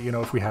 Or, you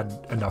know, if we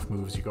had enough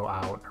moves, you go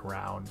out,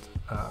 around.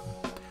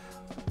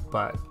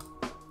 But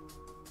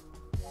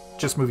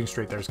just moving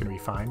straight there is going to be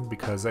fine,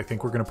 because I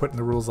think we're going to put in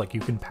the rules like you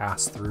can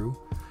pass through,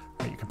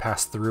 right? You can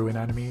pass through an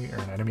enemy, or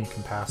an enemy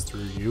can pass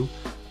through you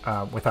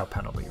without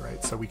penalty,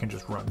 right? So we can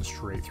just run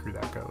straight through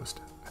that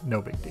ghost.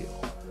 No big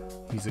deal.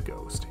 He's a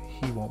ghost.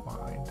 He won't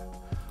mind.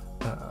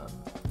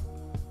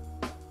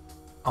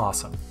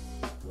 Awesome.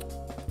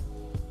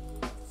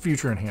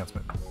 Future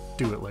enhancement.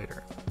 Do it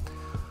later.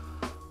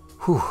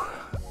 Whew.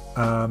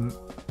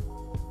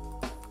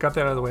 Got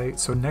that out of the way.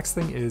 So next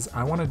thing is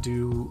I want to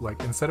do,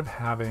 like, instead of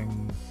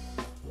having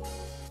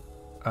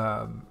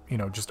you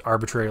know, just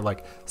arbitrary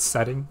like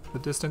setting the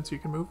distance you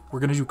can move, we're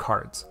going to do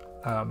cards.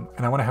 And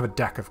I want to have a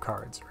deck of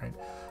cards, right?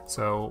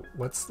 So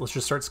let's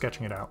just start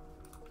sketching it out.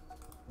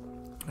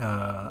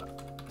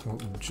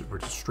 We're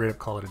just straight up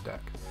call it a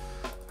deck.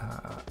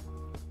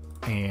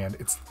 And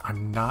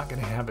I'm not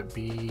going to have it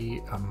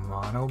be a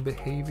mono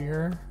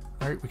behavior,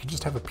 right? We could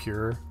just have a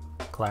pure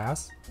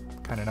class,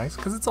 kind of nice,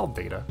 because it's all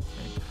data,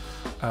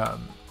 right?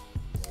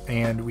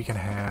 And we can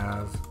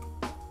have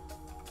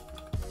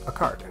a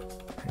card.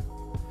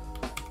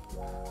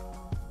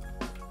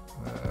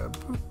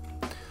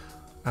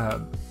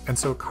 And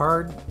so a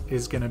card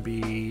is going to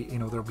be, you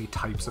know, there'll be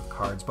types of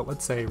cards, but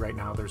let's say right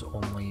now there's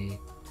only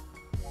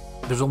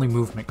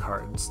movement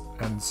cards,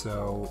 and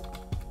so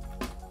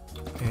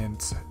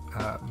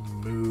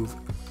move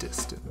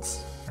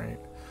distance, right?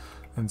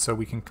 And so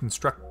we can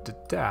construct a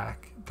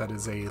deck that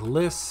is a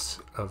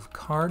list of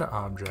card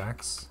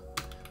objects,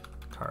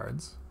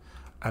 cards,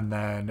 and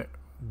then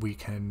we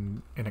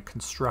can, in a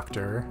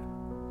constructor,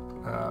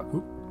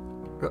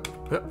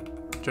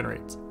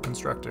 generate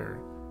constructor.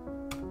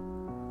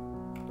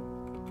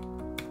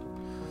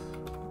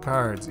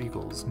 Cards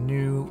equals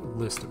new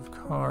list of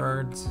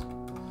cards,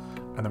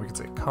 and then we can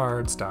say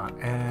cards dot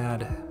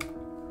add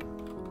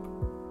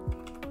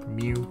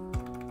new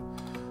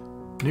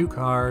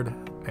card,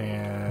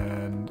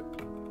 and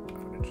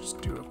I'm gonna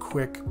just do a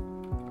quick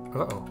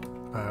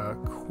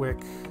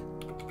quick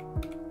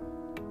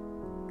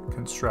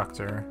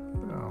constructor.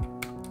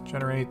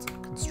 Generate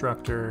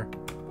constructor,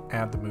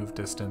 add the move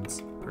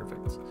distance.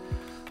 Perfect.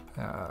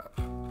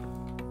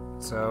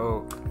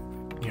 So,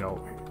 you know,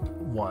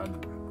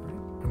 1.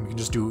 And we can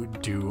just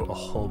do a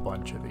whole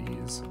bunch of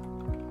these.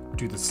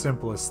 Do the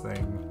simplest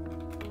thing.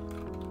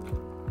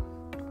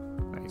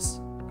 Nice.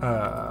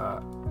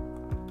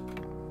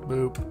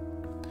 Boop.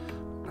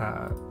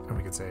 And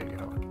we could say, you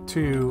know,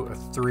 2, a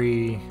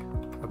 3.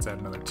 Let's add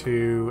another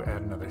 2,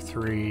 add another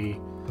 3,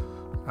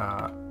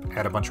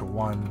 add a bunch of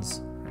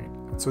 1s.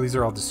 Right? So these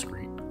are all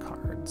discrete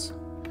cards.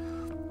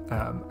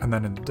 And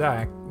then in the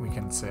deck, we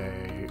can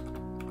say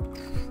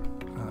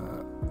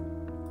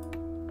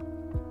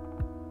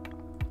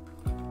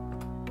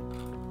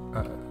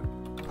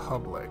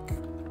public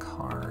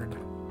card,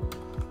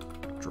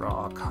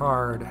 draw a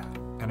card,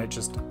 and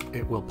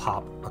it will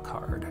pop a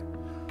card.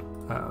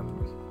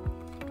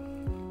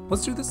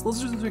 Let's do this. Let's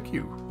do this with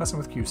Q. Messing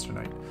with Qs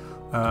tonight.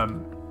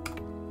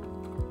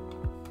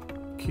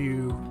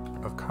 Queue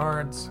of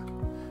cards,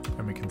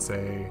 and we can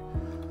say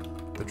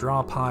the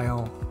draw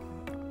pile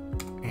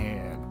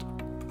and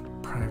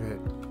private.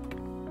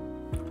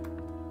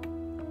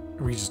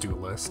 We just do a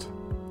list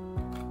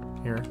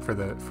here for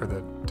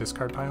the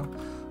discard pile,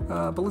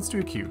 but let's do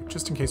a queue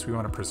just in case we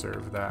want to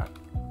preserve that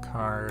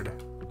card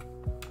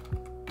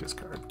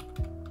discard.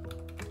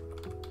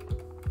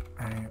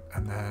 All right,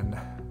 and then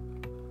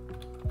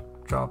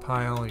draw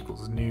pile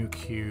equals new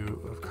queue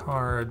of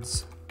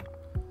cards.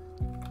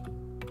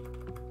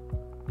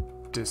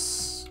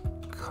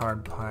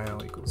 Discard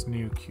pile equals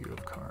new queue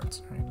of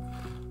cards, right?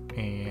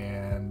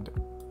 And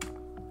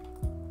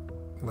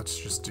let's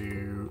just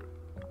do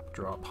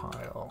draw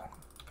pile.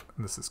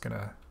 And this is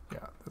gonna,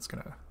 yeah, it's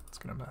gonna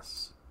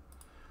mess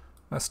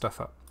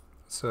stuff up.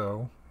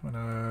 So I'm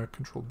gonna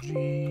Control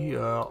G,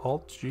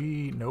 Alt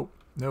G. Nope.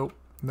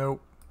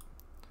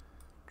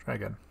 Try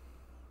again.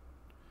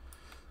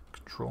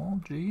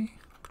 Control G,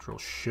 Control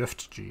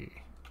Shift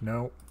G.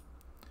 Nope.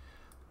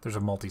 There's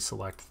a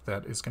multi-select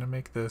that is going to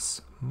make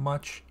this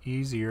much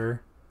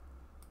easier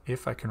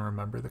if I can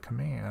remember the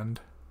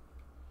command.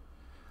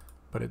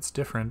 But it's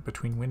different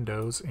between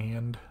Windows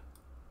and...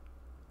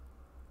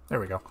 There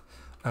we go.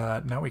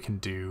 Now we can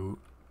do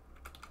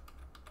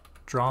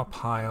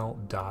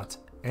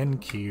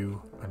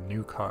drawPile.enqueue a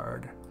new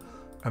card.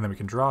 And then we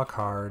can draw a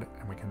card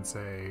and we can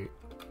say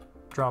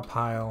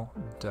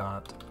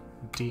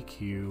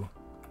drawPile.dequeue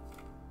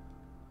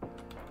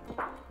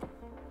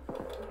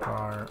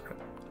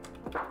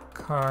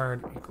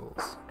card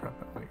equals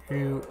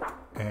drop.dequeue,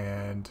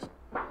 and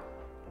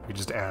we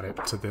just add it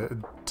to the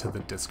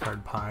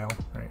discard pile,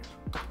 right?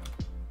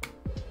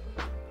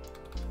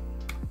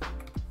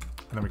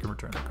 And then we can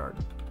return the card.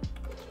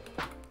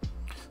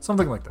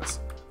 Something like this.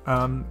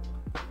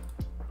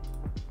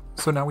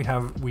 So now we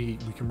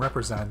can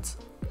represent,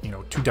 you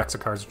know, 2 decks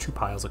of cards or 2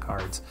 piles of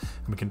cards,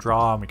 and we can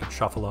draw and we can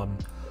shuffle them.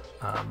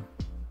 I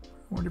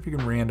wonder if you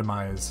can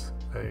randomize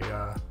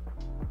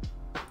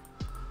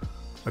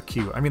a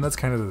queue. I mean, that's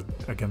kind of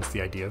against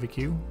the idea of a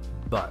queue,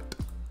 but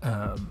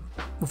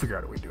we'll figure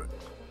out a way to do it.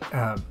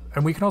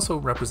 And we can also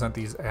represent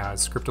these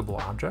as scriptable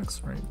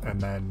objects, right? And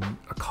then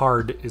a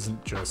card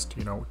isn't just,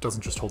 you know, it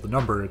doesn't just hold a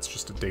number, it's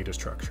just a data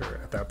structure.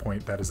 At that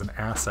point, that is an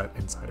asset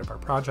inside of our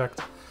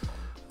project.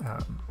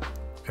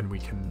 And we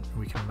can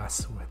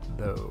mess with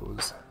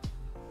those.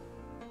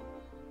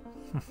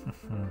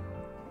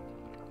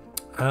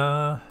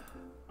 And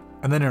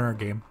then in our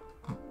game,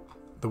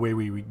 the way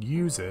we would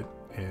use it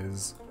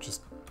is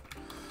just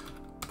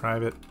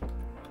private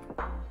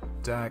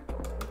deck,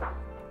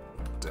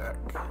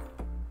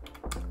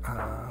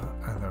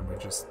 and then we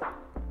just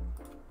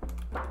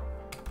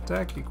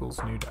deck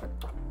equals new deck,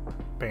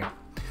 bam.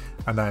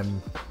 And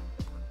then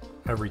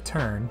every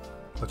turn,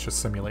 let's just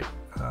simulate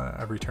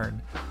every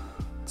turn.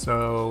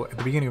 So at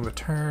the beginning of a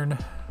turn,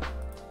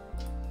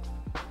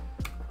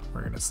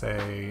 we're gonna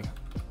say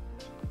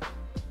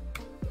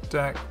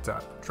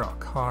deck.draw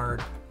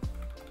card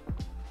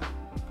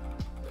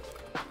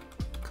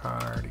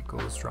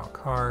equals draw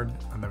card,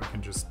 and then we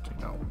can just, you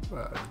know,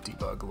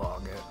 debug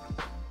log it.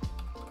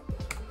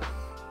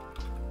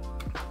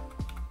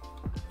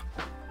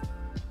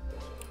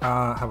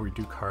 How do we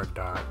do card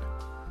dot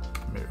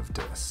move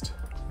dist,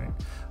 right?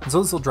 And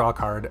so this will draw a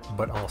card,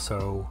 but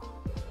also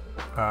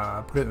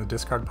put it in the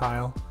discard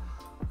pile.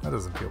 That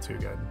doesn't feel too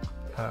good.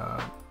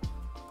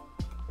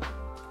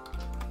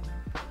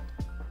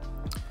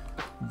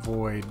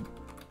 Void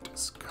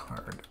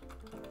discard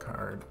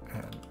card,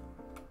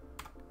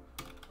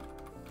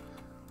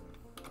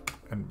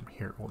 and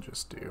here we'll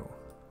just do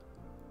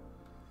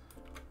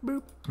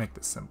boop, make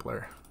this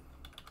simpler.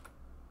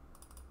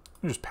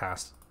 We'll just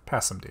pass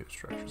some data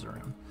structures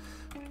around.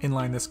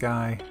 Inline this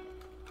guy,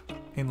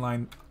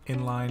 inline,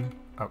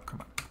 oh come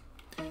on,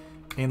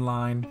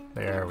 inline,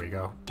 there we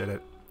go, did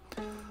it.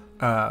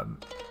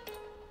 And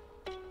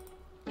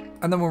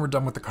then when we're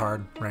done with the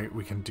card, right,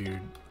 we can do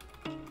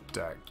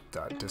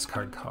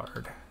deck.discard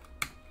card,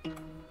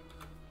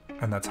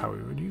 and that's how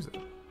we would use it,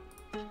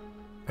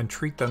 and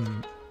treat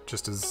them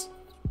just as,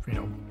 you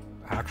know,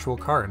 actual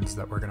cards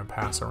that we're going to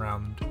pass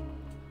around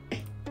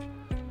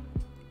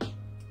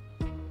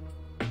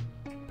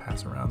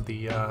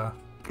the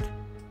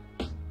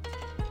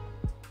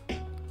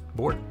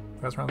board,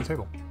 pass around the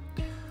table.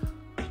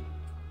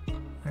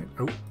 Right.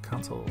 Oh,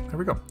 console. There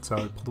we go. So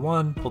I pulled the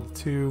 1, pulled the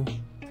 2,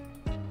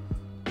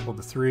 pulled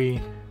the 3.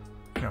 You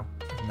know,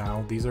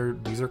 now these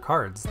are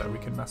cards that we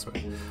can mess with.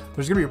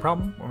 There's gonna be a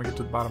problem when we get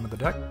to the bottom of the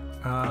deck,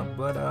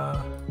 but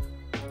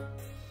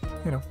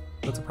you know,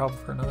 that's a problem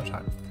for another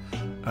time.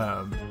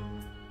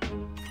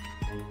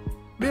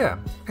 But yeah,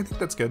 I think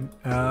that's good.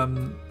 I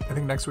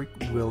think next week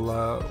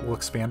we'll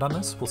expand on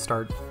this. We'll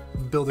start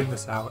building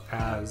this out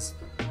as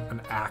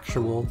an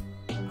actual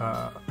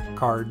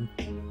card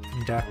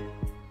deck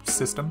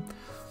system,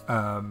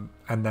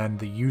 and then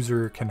the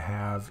user can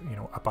have, you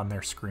know, up on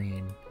their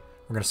screen.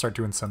 We're gonna start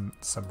doing some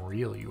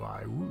real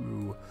UI.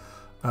 Ooh.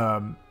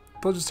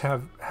 They'll just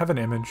have an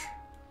image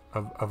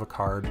of a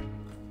card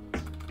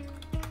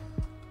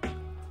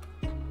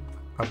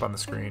up on the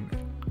screen.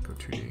 Go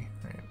 2D,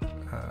 right?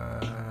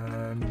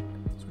 And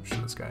switch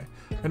to this guy.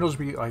 And it'll just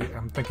be like,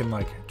 I'm thinking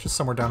like just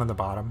somewhere down in the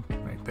bottom.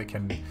 Like they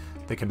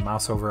can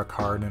mouse over a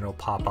card and it'll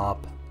pop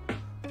up.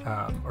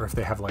 Or if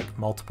they have like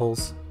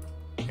multiples,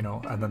 you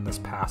know, and then this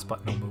pass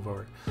button will move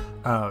over.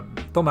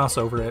 They'll mouse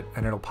over it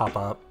and it'll pop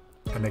up,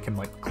 and they can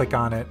like click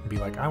on it and be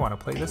like, I want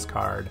to play this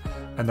card,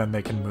 and then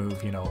they can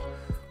move, you know,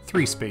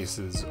 3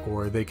 spaces,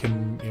 or they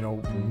can, you know,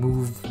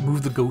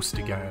 move the ghost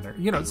again, or,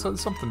 you know, so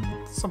something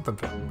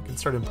fun. We can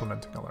start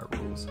implementing all our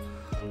rules.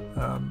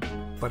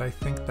 But I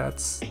think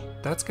that's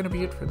gonna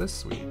be it for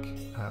this week.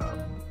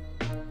 A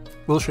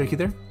little shaky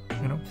there,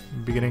 you know,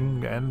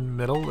 beginning and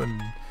middle,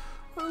 and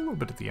a little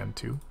bit at the end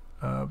too.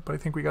 But I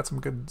think we got some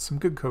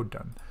good code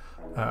done.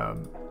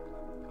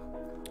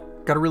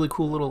 Got a really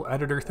cool little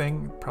editor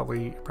thing.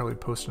 Probably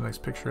post a nice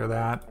picture of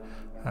that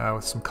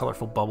with some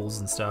colorful bubbles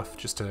and stuff,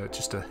 just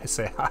to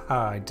say,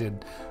 haha, I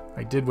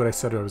did what I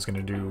said I was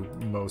going to do,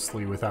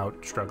 mostly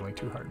without struggling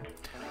too hard.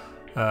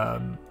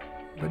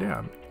 But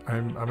yeah,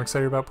 I'm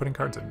excited about putting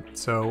cards in.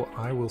 So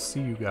I will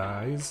see you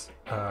guys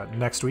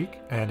next week.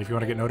 And if you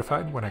want to get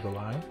notified when I go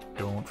live,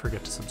 don't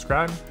forget to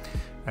subscribe.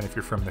 And if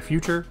you're from the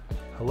future,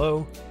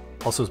 hello.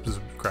 Also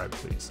subscribe,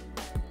 please.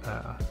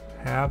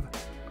 Have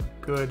a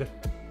good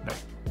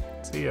night.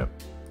 See ya.